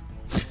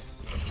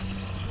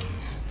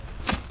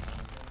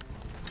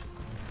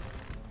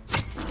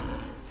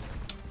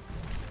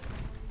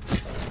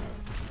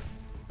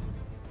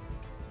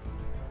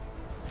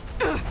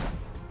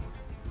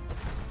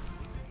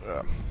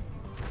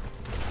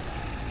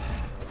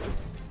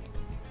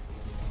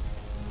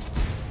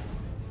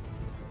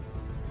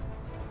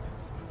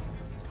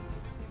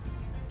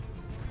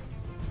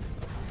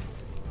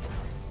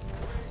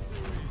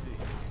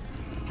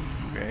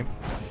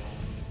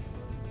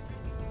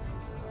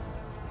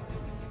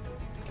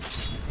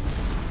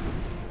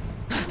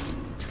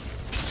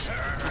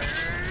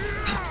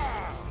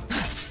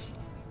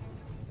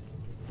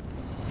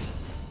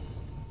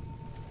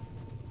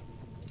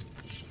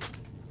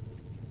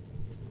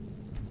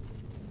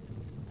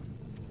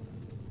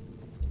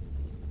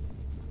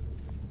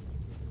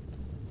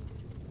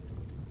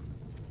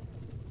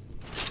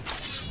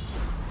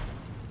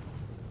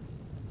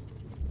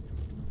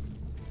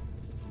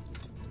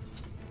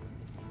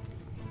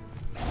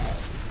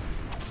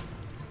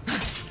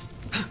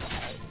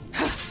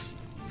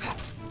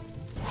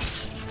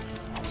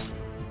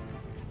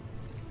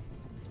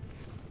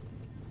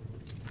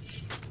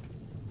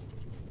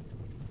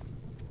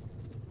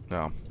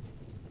 Joo.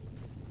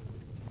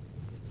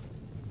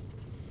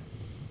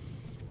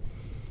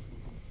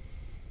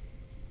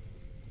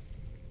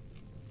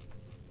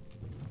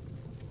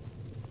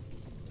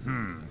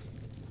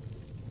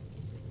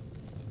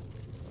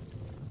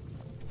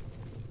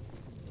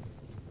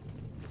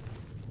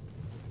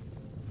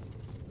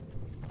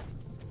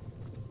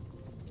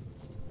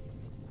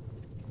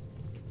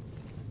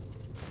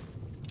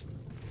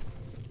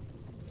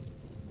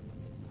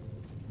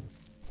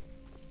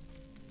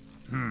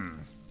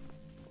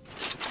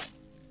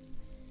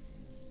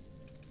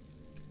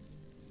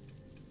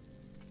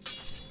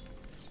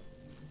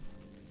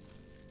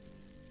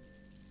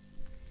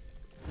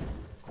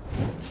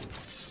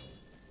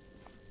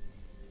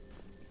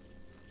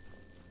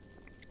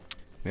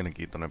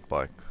 Mielenkiintoinen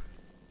paikka.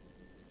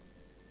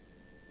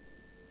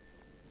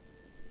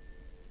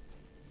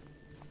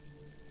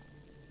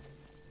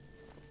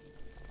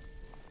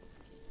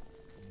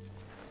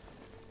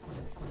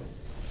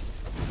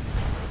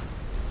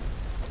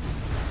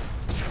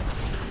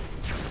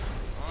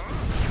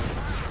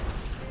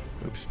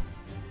 Ups.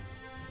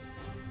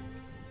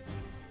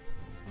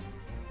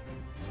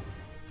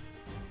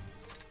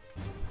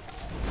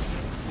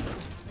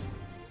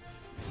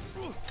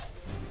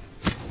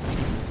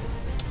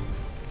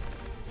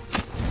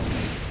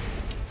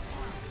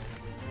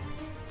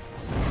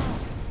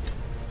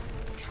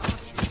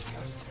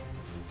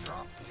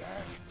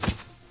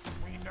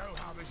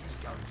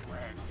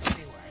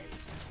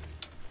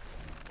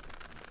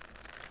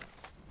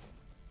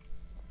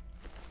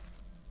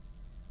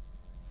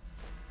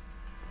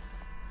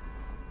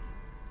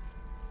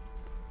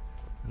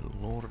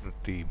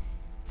 Lordi.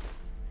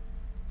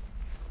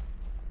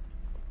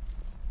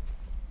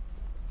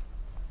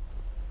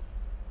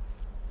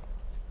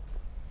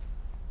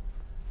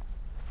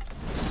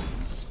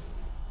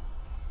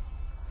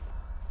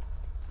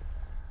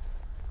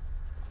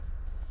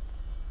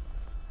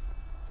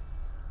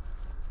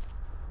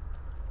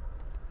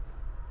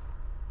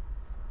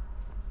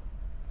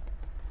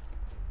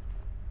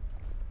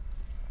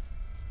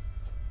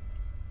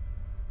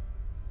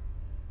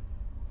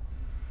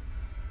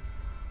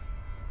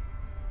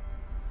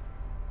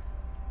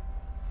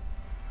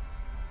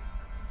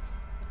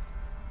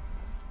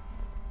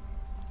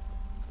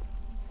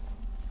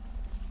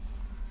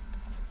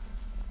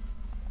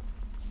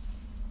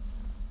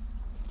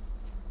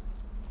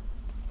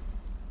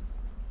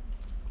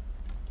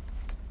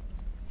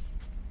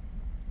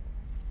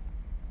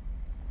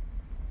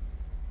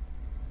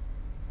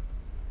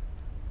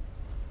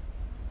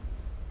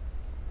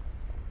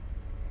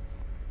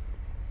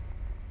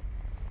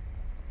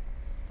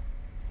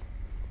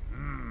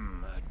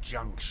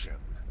 Junction.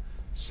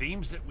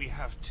 Seems that we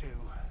have to...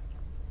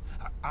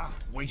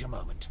 wait a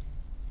moment.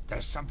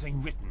 There's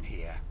something written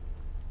here.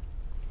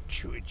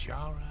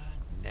 Chuijara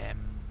nem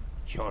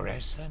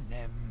Yoresa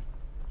nem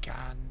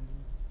Gan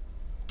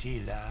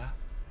Tila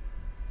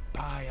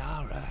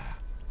Bayara.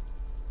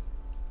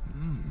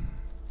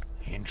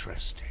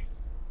 Interesting.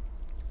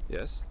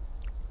 Yes?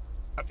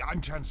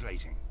 I'm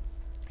translating.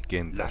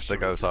 Kentästä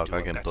käy saa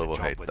kaiken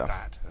toivon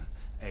heittää.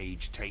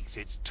 Age takes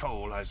its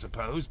toll, I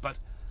suppose, but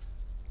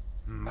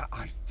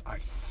I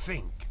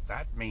think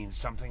that means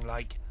something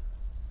like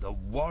the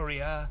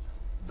warrior,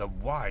 the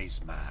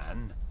wise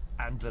man,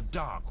 and the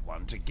dark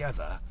one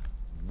together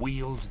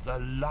wield the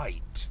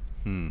light.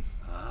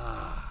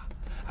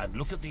 And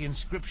look at the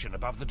inscription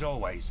above the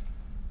doorways.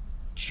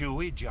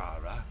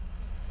 Chuijara,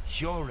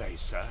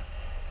 Hjoresa,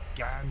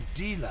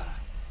 Gandila.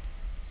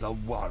 The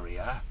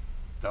warrior,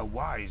 the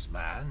wise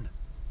man,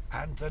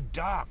 and the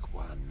dark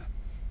one.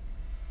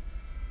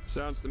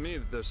 Sounds to me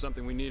that there's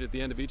something we need at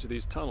the end of each of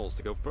these tunnels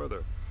to go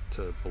further.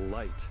 To the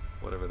light,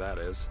 whatever that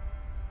is.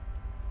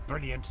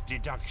 Brilliant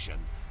deduction.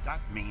 That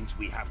means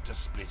we have to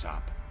split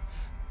up.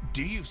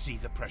 Do you see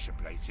the pressure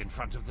plates in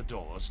front of the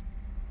doors?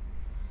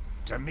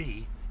 To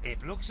me,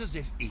 It looks as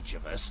if each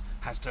of us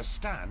has to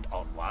stand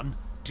on one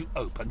to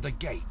open the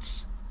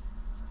gates.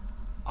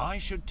 I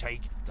should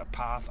take the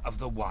path of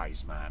the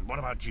wise man. What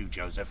about you,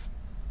 Joseph?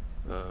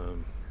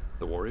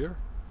 The warrior?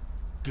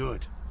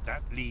 Good.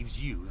 That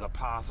leaves you the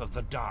path of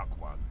the dark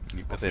one.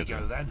 Off we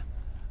go then.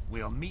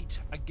 We'll meet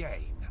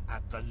again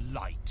at the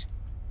light.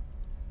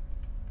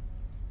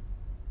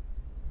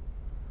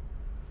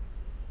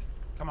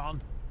 Come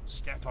on,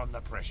 step on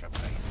the pressure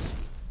plates.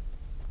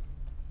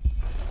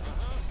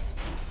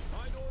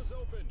 My door's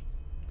open.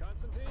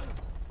 Constantine?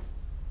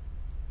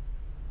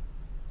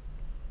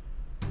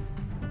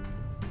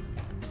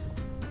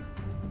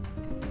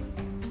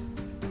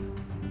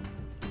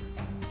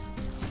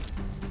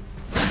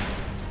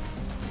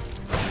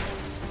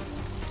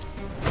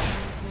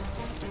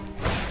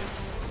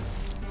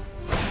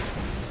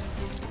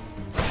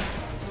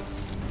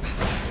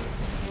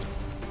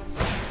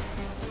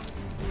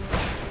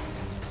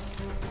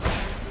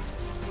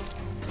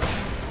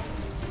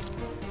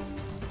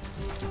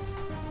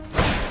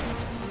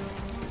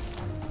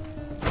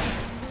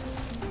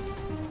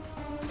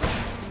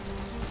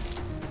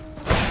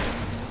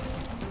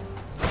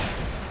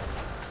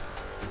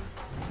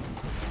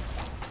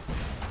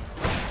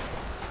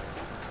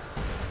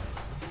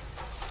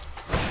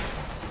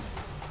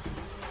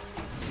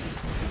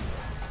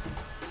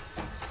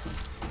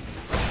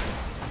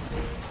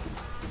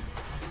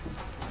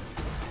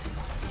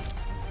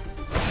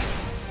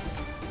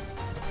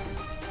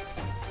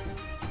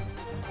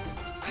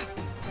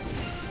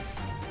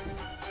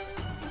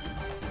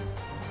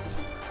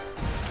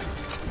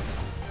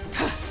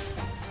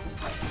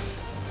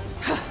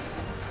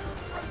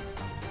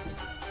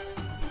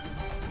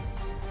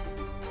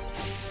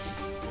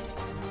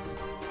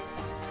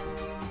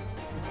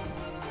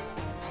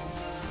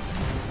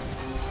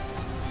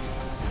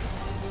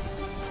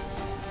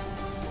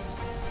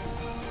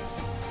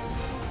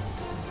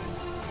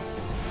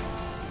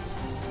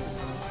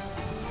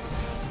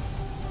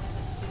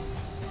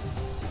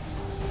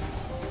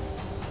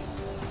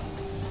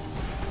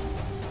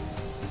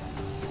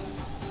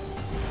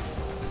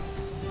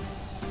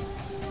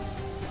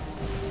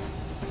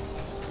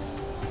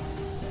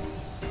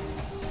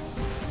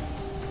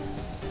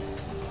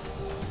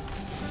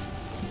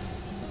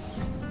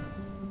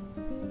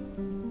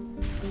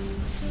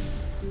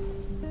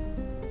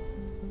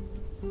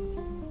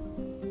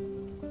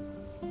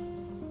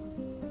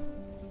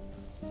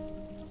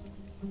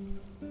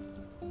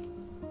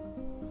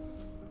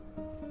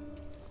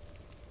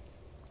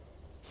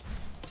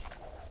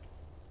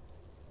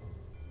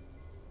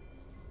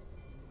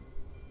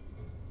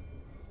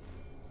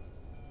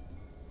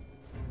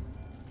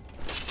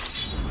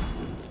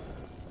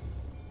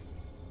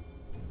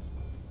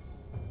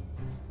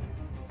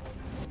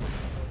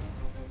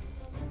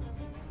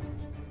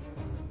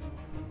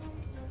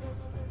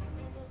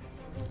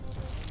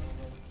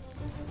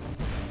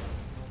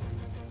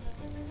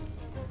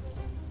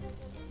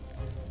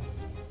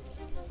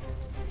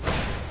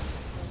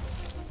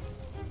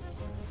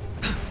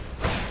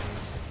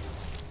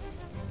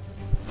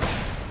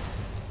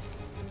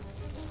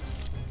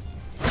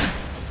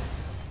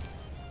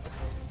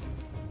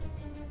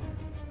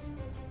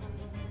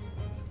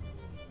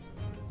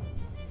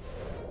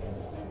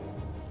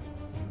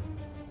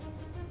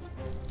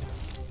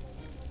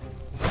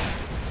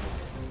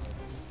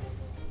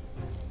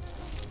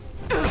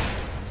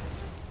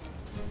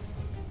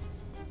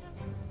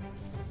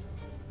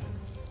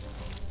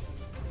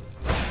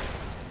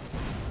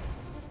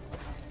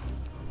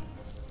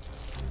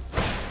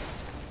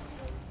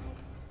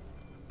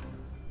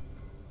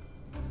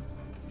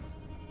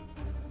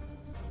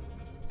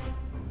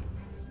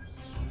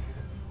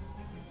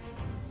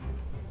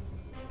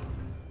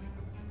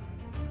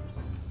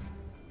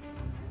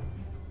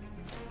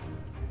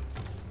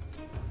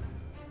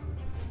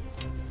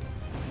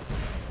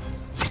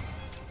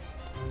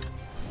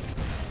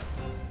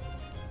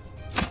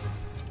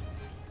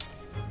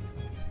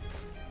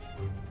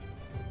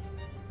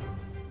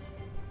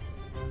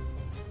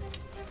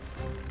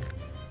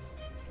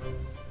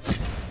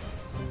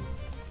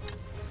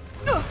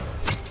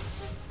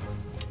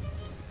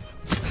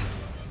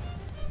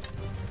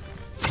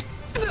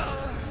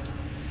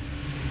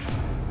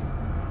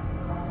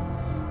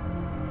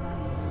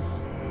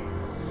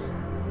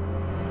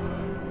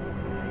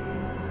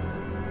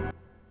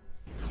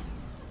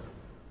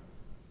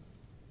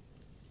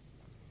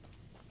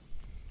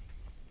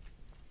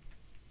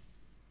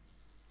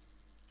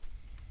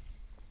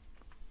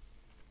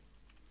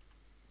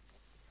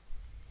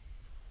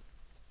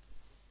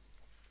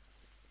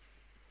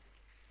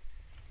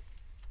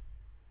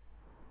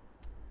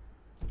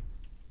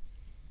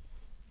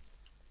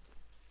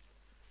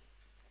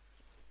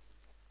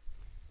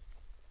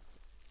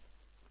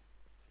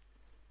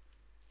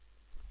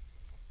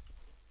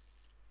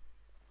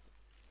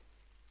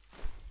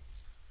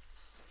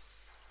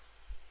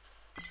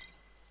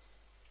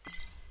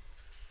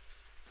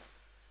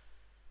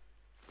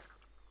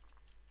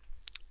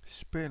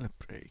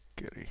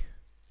 Spellbreakeri.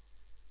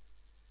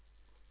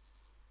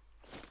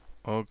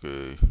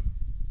 Okei.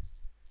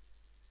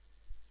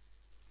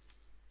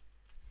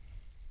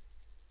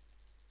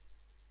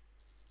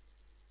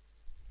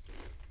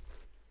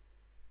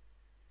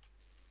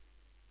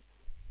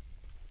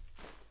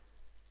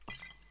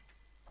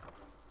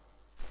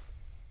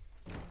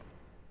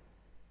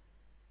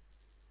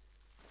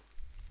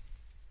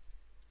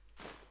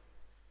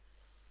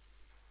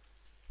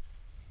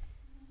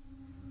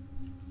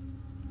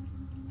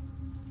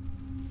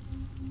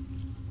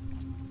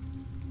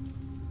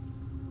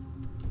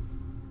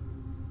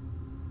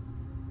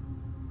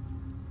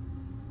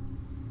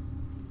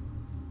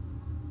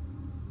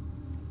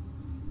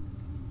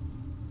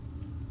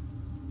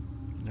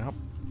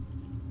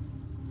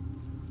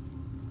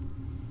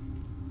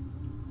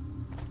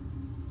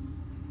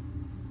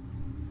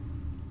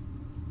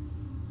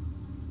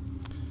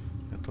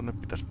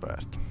 tonne pitäisi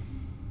päästä.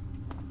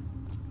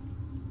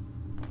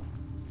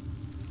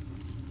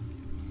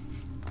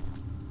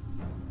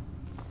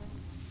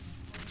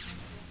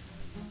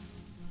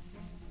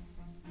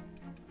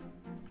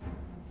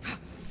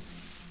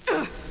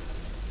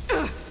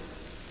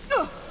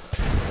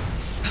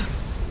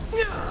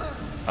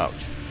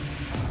 Ouch.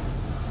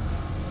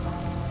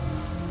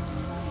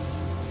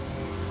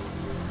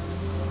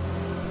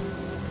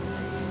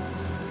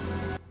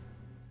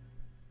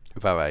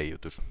 Hyvä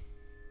väijytys.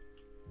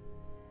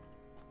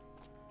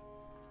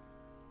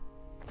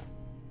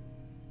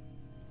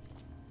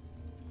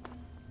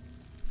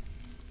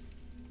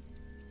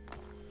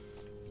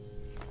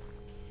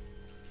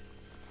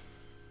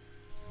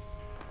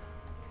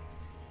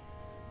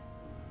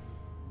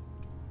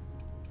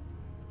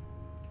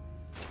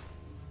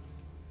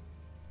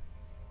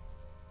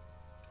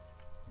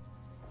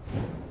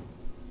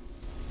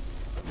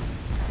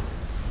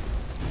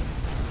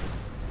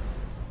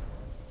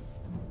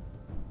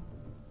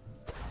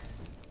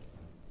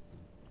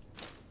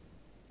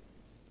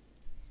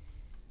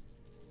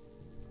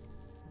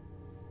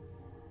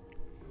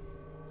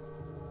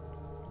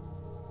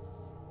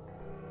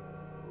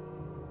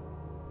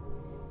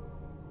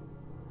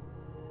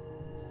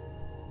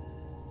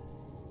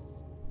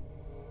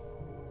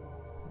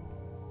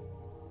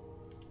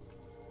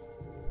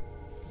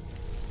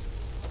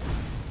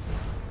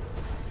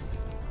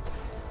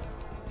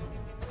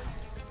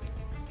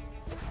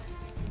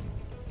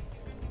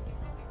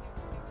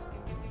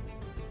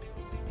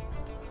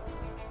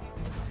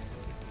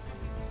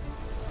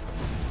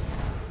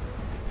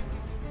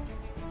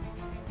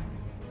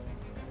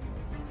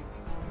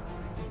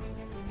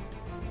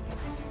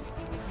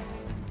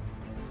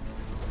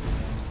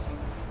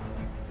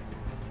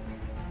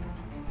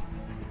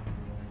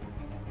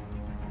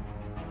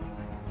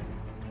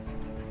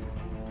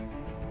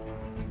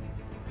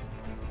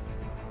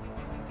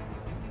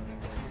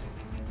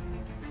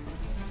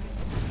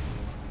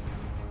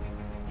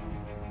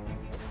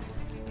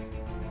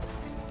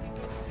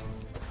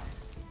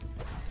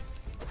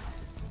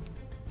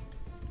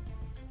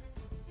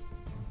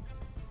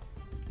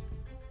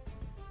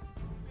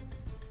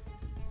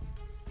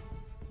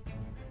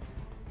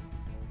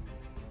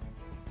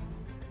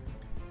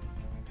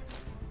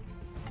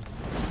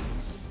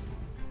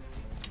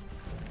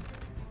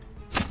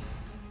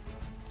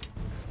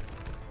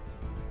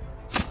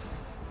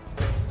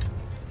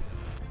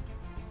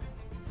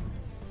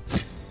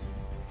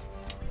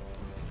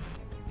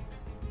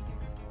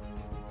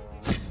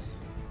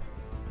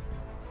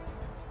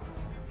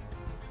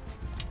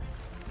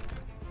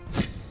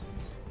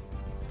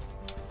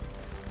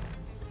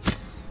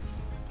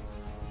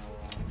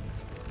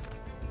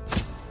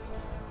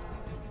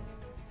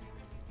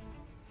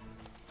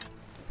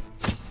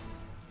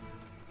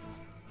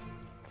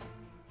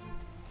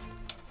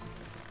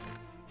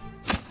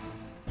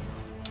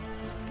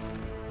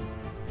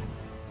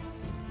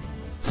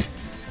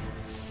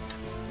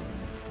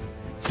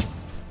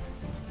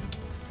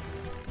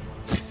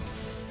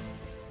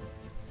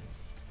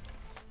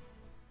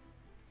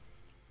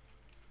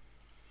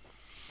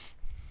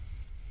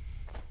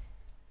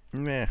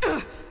 Nee.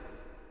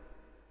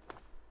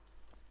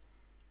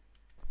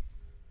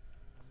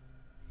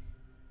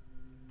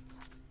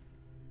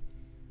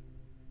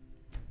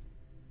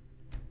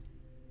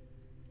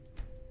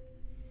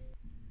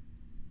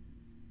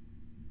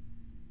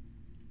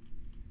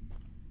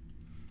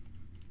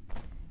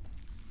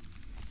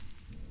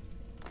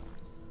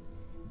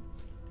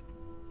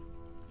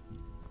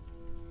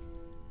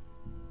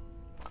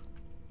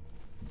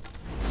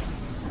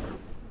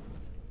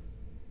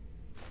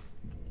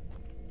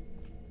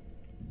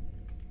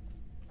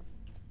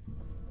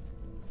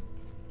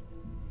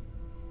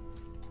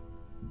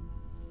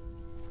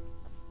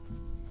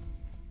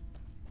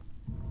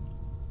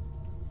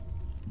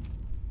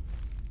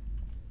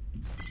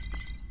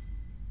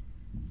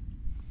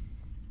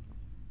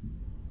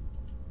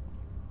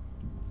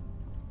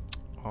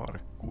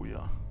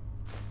 Arkkuja.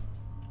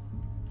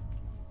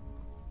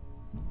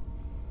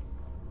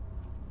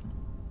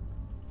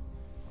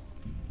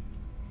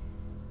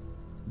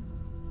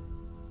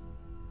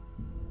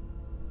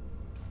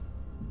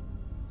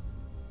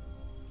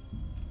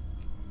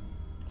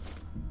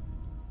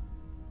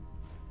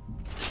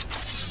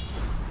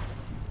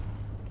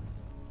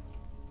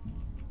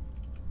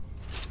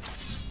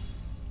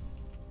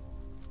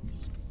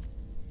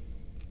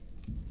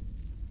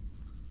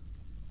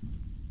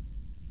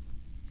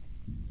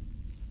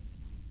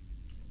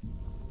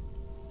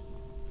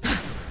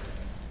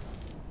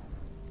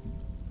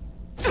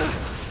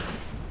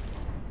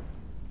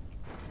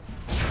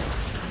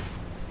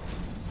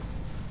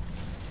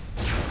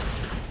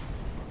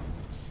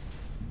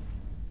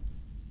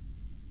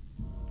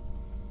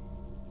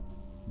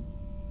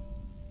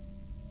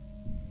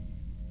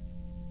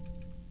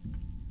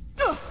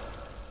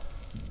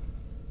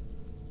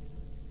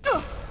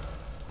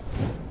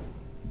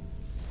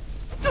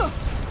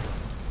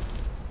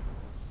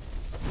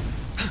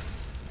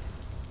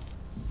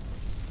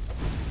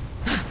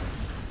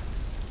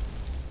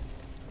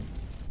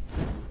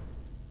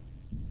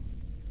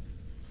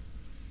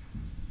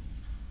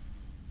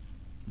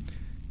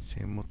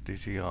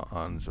 Himmuttisia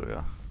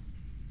ansoja.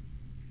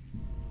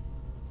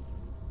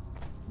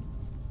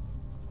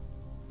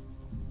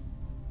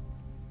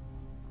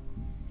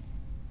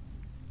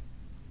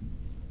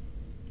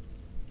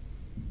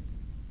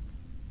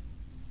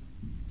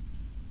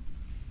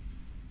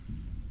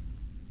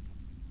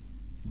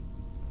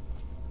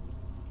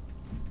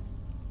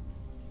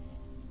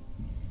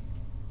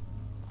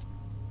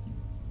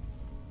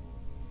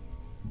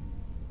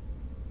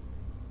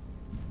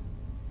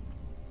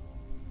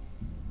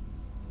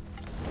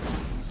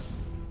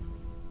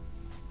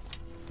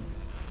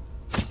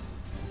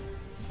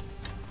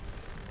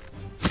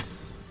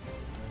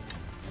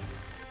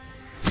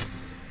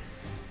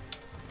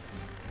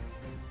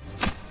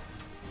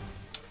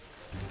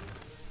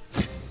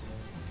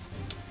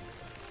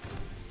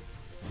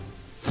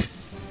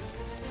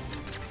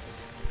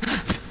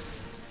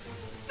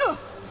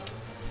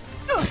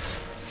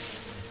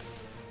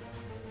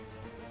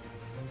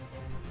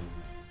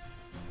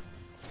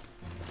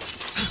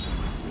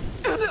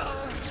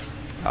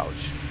 Ouch.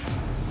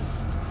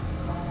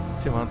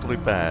 Se vaan tuli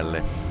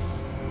päälle.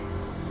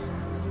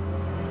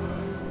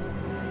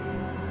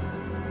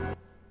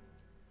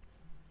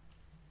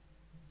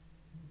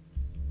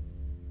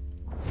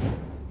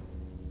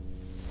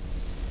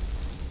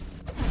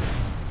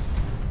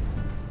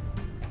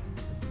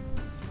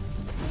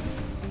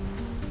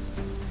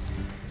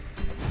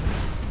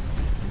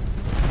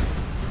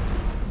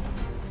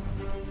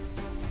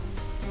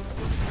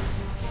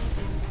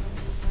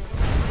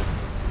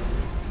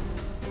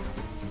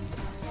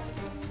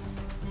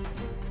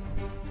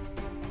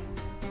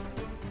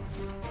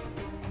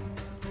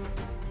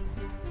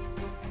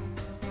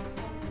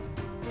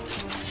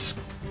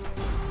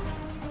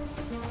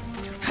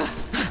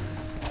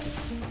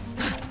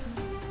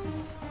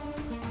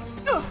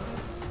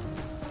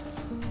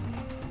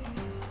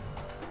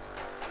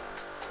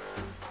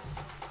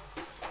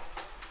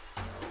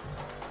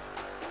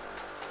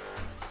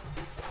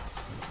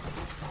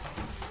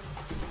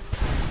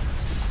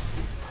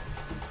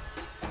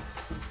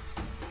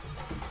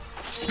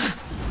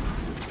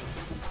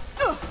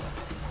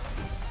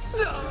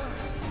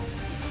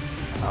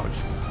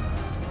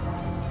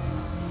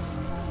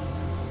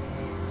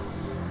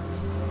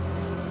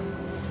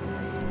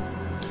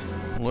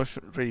 Mulla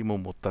olisi riimu,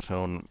 mutta se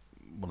on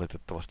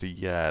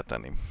valitettavasti jäätä,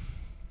 niin...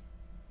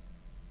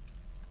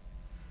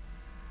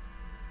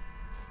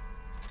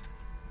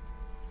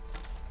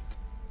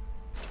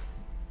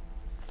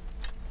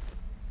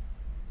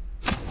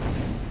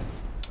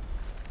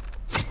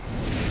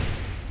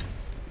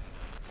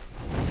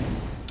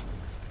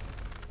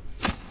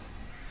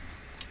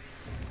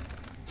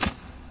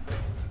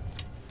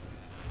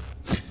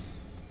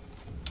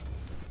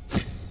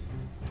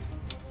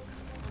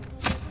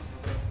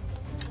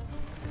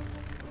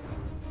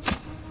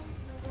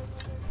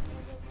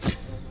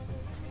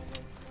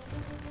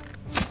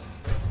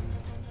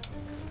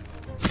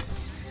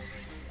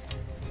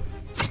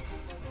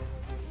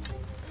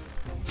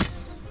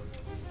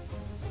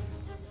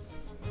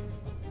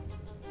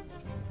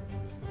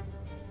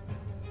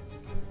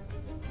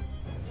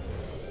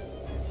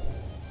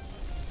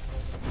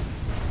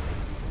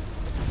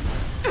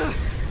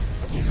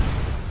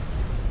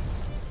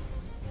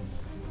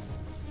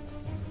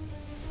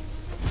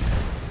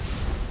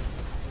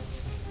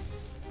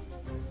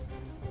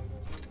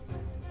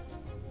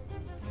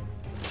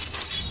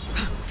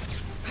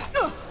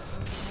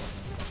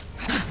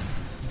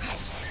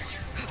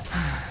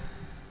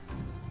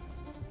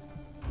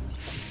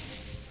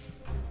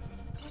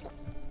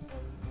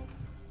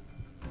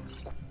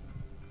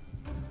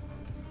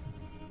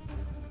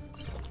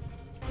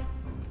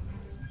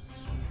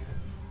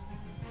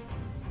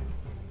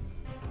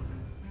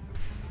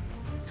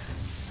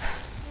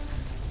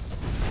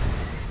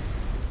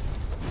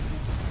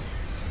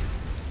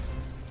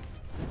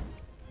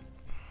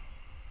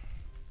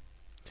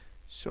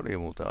 Se oli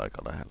muuten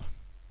aika lähellä.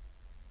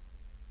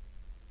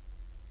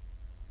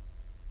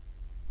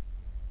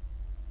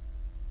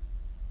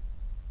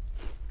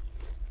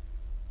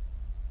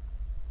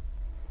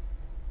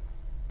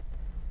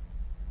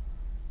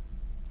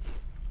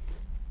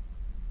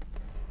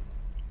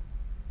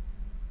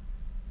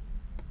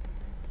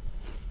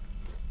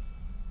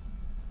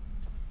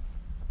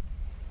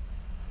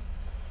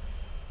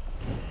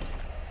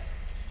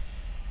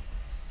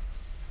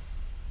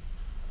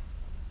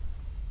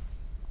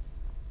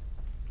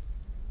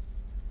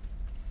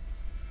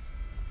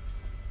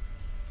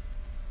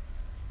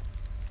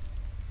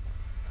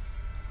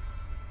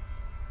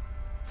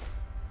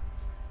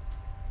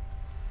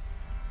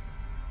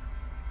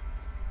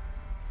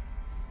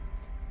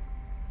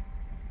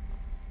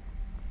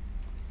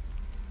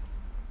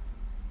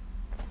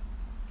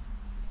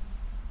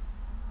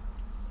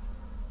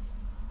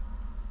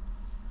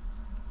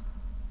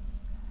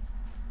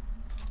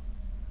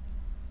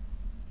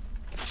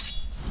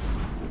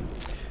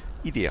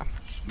 Idea.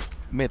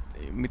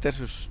 Mitäs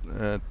jos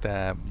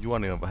tää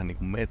juoni on vähän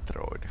niinku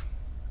Metroid?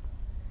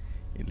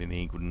 Eli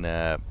niinku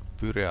nämä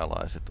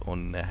pyrealaiset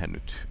on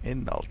nähnyt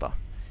ennalta,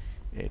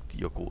 että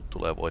joku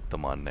tulee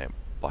voittamaan ne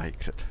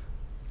pahikset.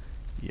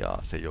 Ja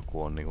se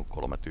joku on niinku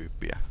 3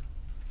 tyyppiä,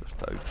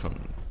 josta yksi on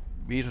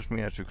viisas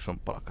mies, yksi on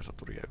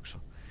palkkasoturi ja yksi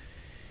on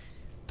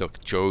Doc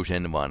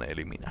Chosen One,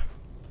 eli minä.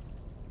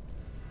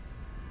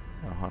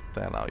 Aha,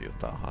 täällä on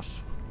jotain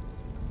hassua.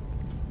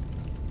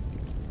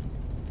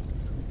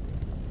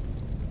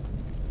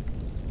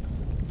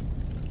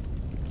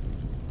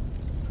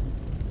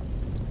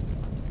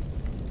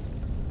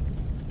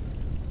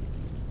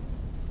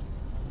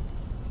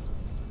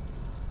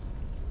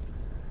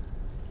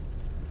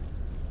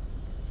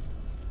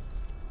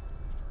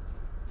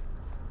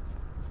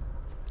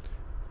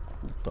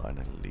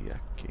 Kultainen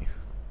liekki.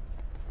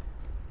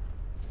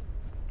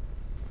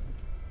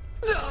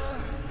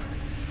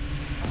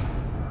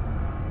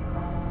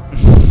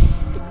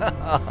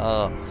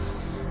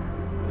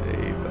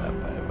 Ei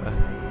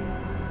päivää.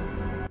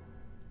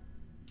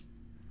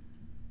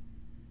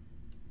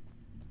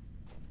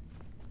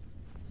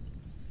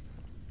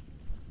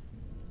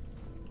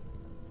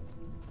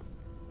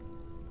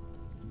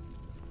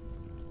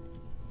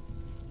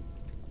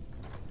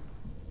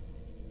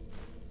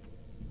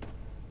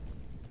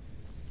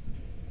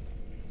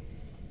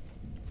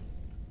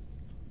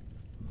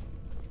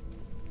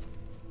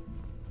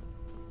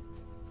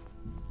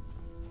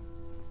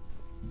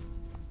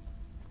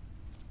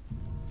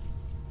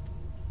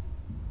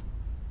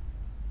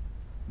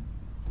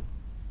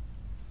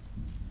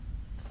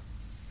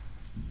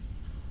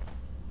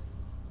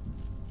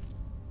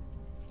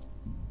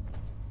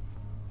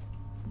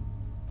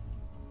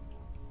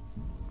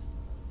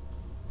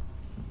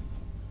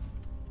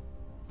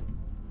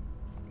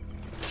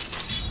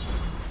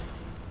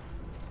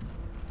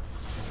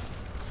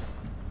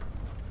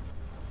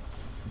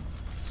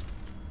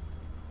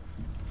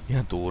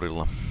 Ihan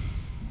tuurilla.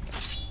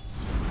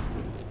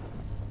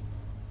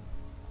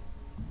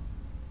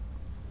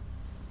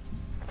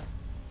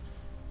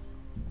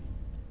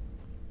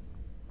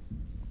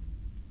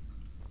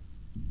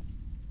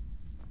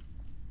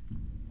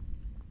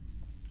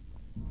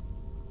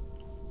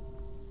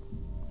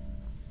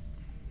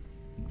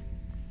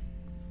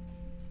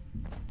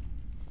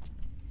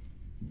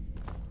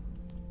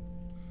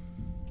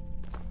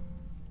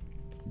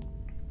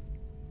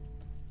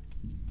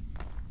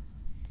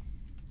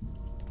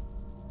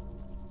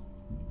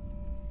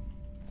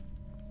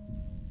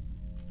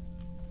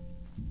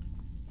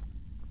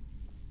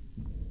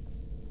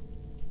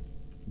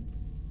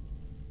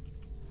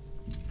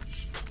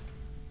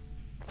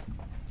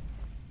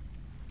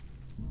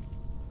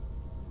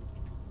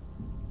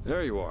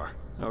 There you are.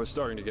 I was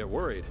starting to get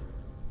worried.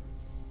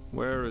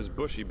 Where is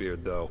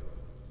Bushybeard, though?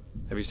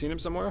 Have you seen him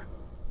somewhere?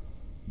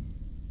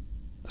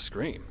 A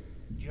scream.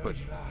 But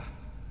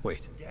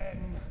wait.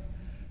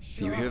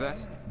 Do you hear that?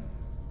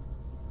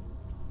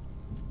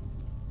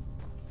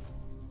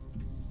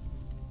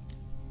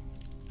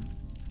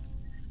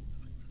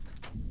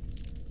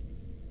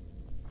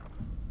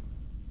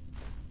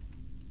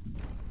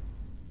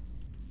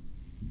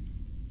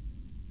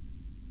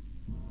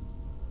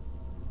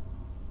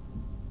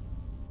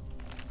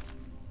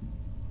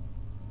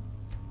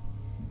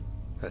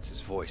 That's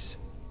his voice.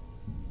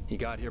 He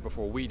got here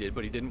before we did,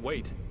 but he didn't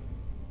wait.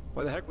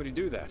 Why the heck would he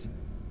do that?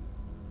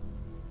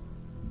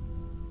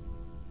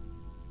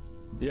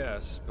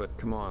 Yes, but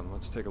come on,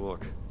 let's take a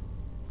look.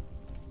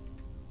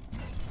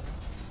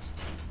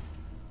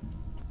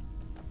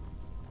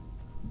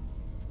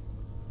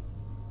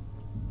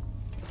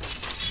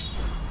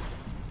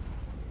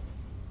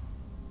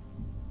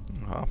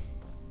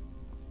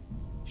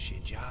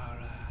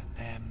 Shijara,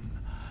 Nem,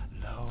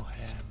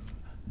 Lohem,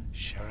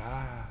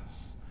 Shiraz.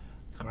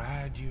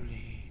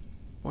 Gradually.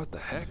 What the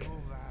heck?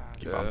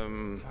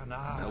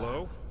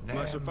 Hello?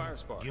 Master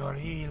Firespark.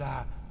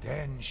 Yorila,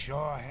 Den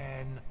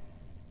Shohen.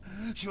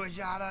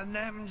 Shujara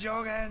Nem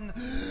Jogen.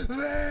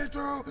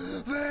 Vetu,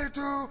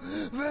 Vetu,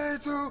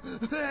 Vetu,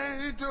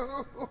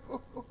 Vetu.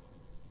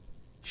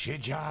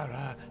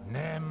 Shijara,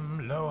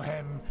 Nem,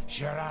 Lohem,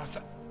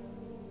 Shirath.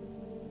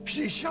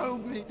 She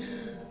showed me.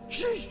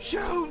 She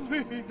showed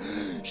me.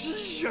 She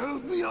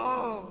showed me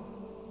all.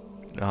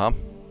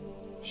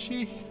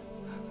 She.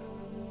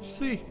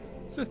 See,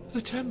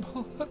 the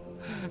temple.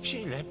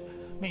 She let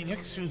me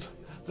look through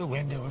the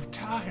window of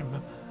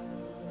time,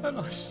 and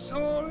I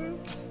saw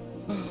it.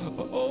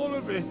 All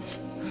of it.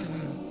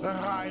 The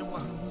high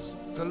ones,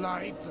 the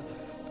light,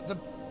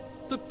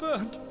 the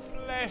burnt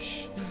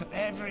flesh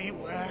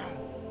everywhere.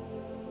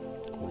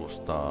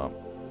 Kuulostaa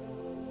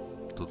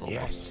tutulta.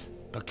 Yes,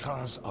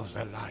 because of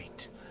the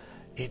light.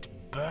 It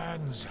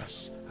burns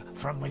us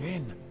from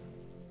within.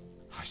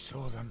 I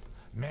saw them,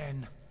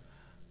 men,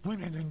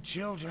 women and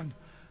children.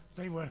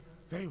 They were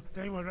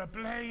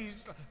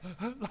ablaze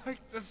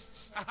like the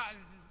sun,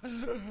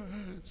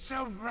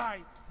 so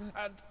bright,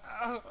 and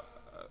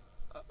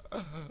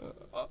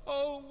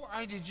oh,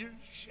 why did you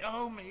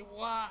show me?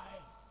 Why?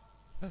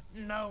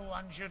 No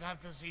one should have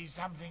to see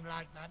something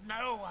like that.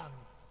 No one.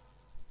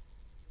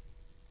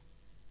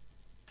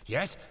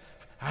 Yes,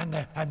 and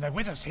they're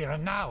with us here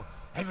and now,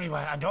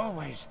 everywhere and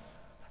always.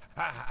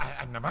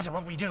 And no matter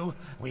what we do,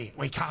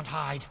 we can't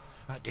hide.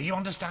 Do you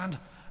understand?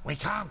 We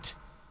can't.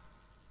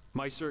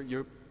 Meister,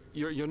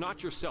 you're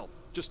not yourself.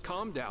 Just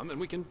calm down and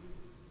we can...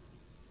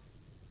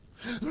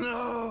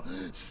 No!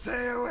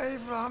 Stay away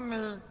from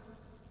me!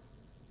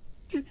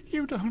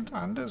 You don't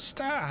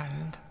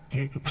understand.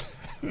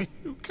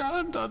 You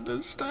can't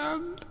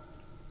understand.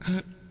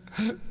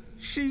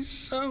 She's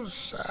so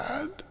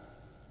sad.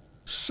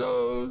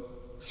 So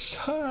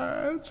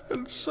sad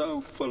and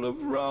so full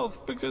of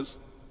wrath because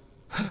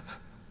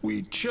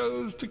we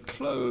chose to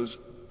close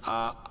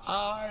our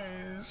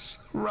eyes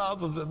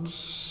rather than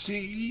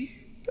see.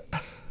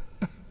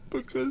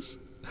 Because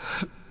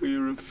we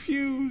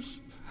refuse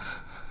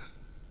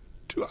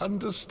to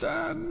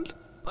understand.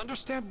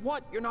 Understand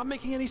what? You're not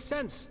making any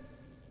sense.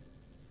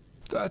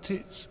 That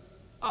it's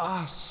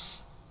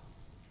us.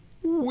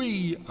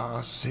 We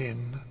are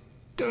sin.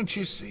 Don't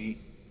you see?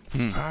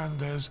 And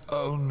there's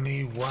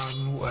only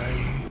one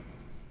way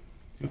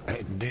to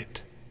end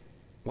it.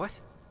 What?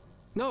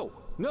 No,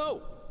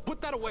 no!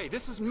 Put that away!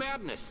 This is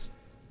madness!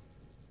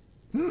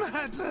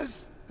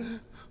 Madness?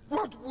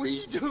 What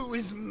we do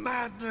is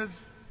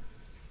madness.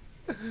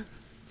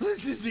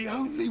 This is the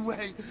only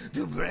way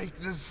to break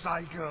the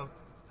cycle.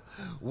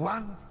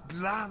 One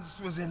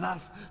glance was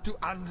enough to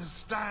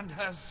understand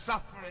her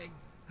suffering.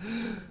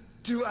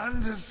 To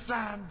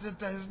understand that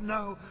there's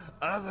no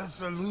other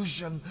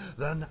solution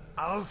than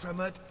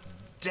ultimate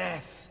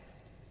death.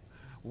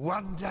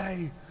 One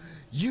day,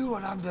 you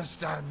will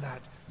understand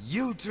that.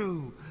 You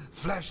too,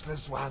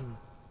 fleshless one.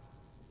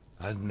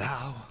 And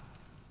now,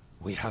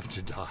 we have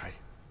to die.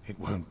 It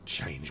won't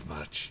change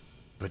much.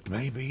 But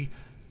maybe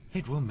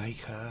it will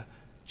make her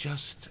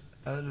just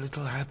a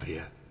little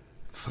happier.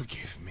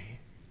 Forgive me.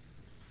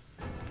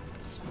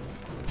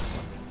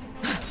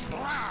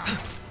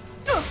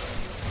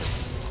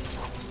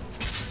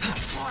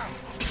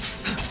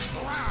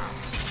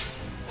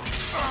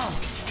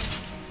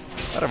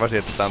 Arvasin,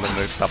 että tää on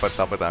tämmönen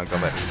tapetaan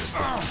kaveri.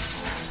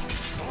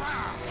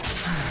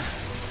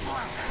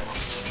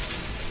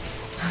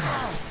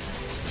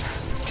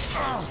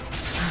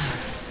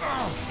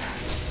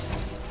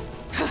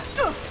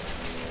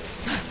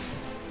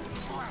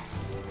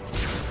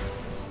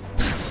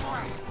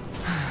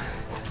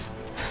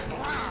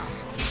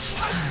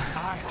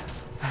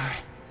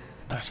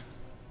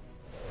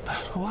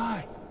 But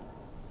why?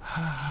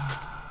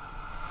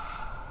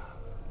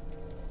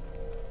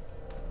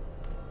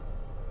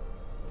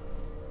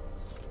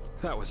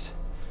 That was...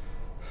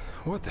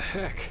 What the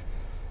heck?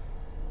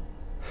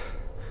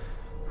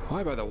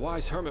 Why by the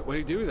wise hermit would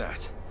he do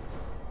that?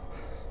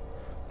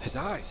 His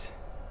eyes.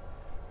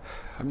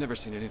 I've never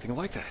seen anything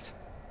like that.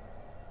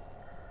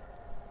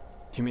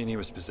 You mean he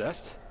was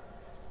possessed?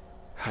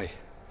 I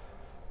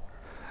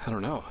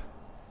don't know.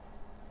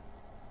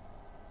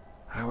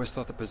 I always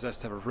thought the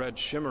possessed have a red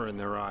shimmer in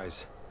their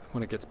eyes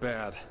when it gets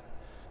bad.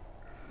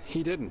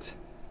 He didn't.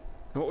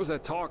 And what was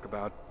that talk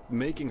about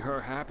making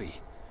her happy?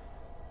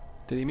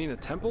 Did he mean the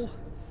temple?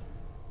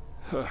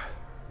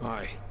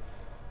 My.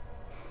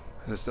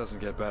 This doesn't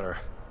get better.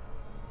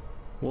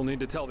 We'll need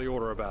to tell the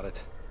Order about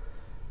it.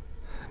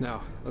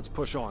 Now, let's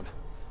push on.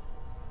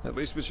 At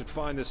least we should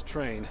find this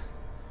train.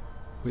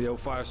 We owe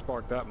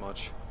Firespark that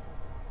much.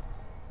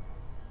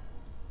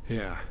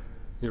 Yeah,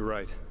 you're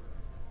right.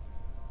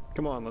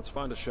 Come on, let's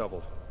find a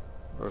shovel.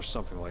 Or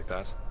something like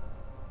that.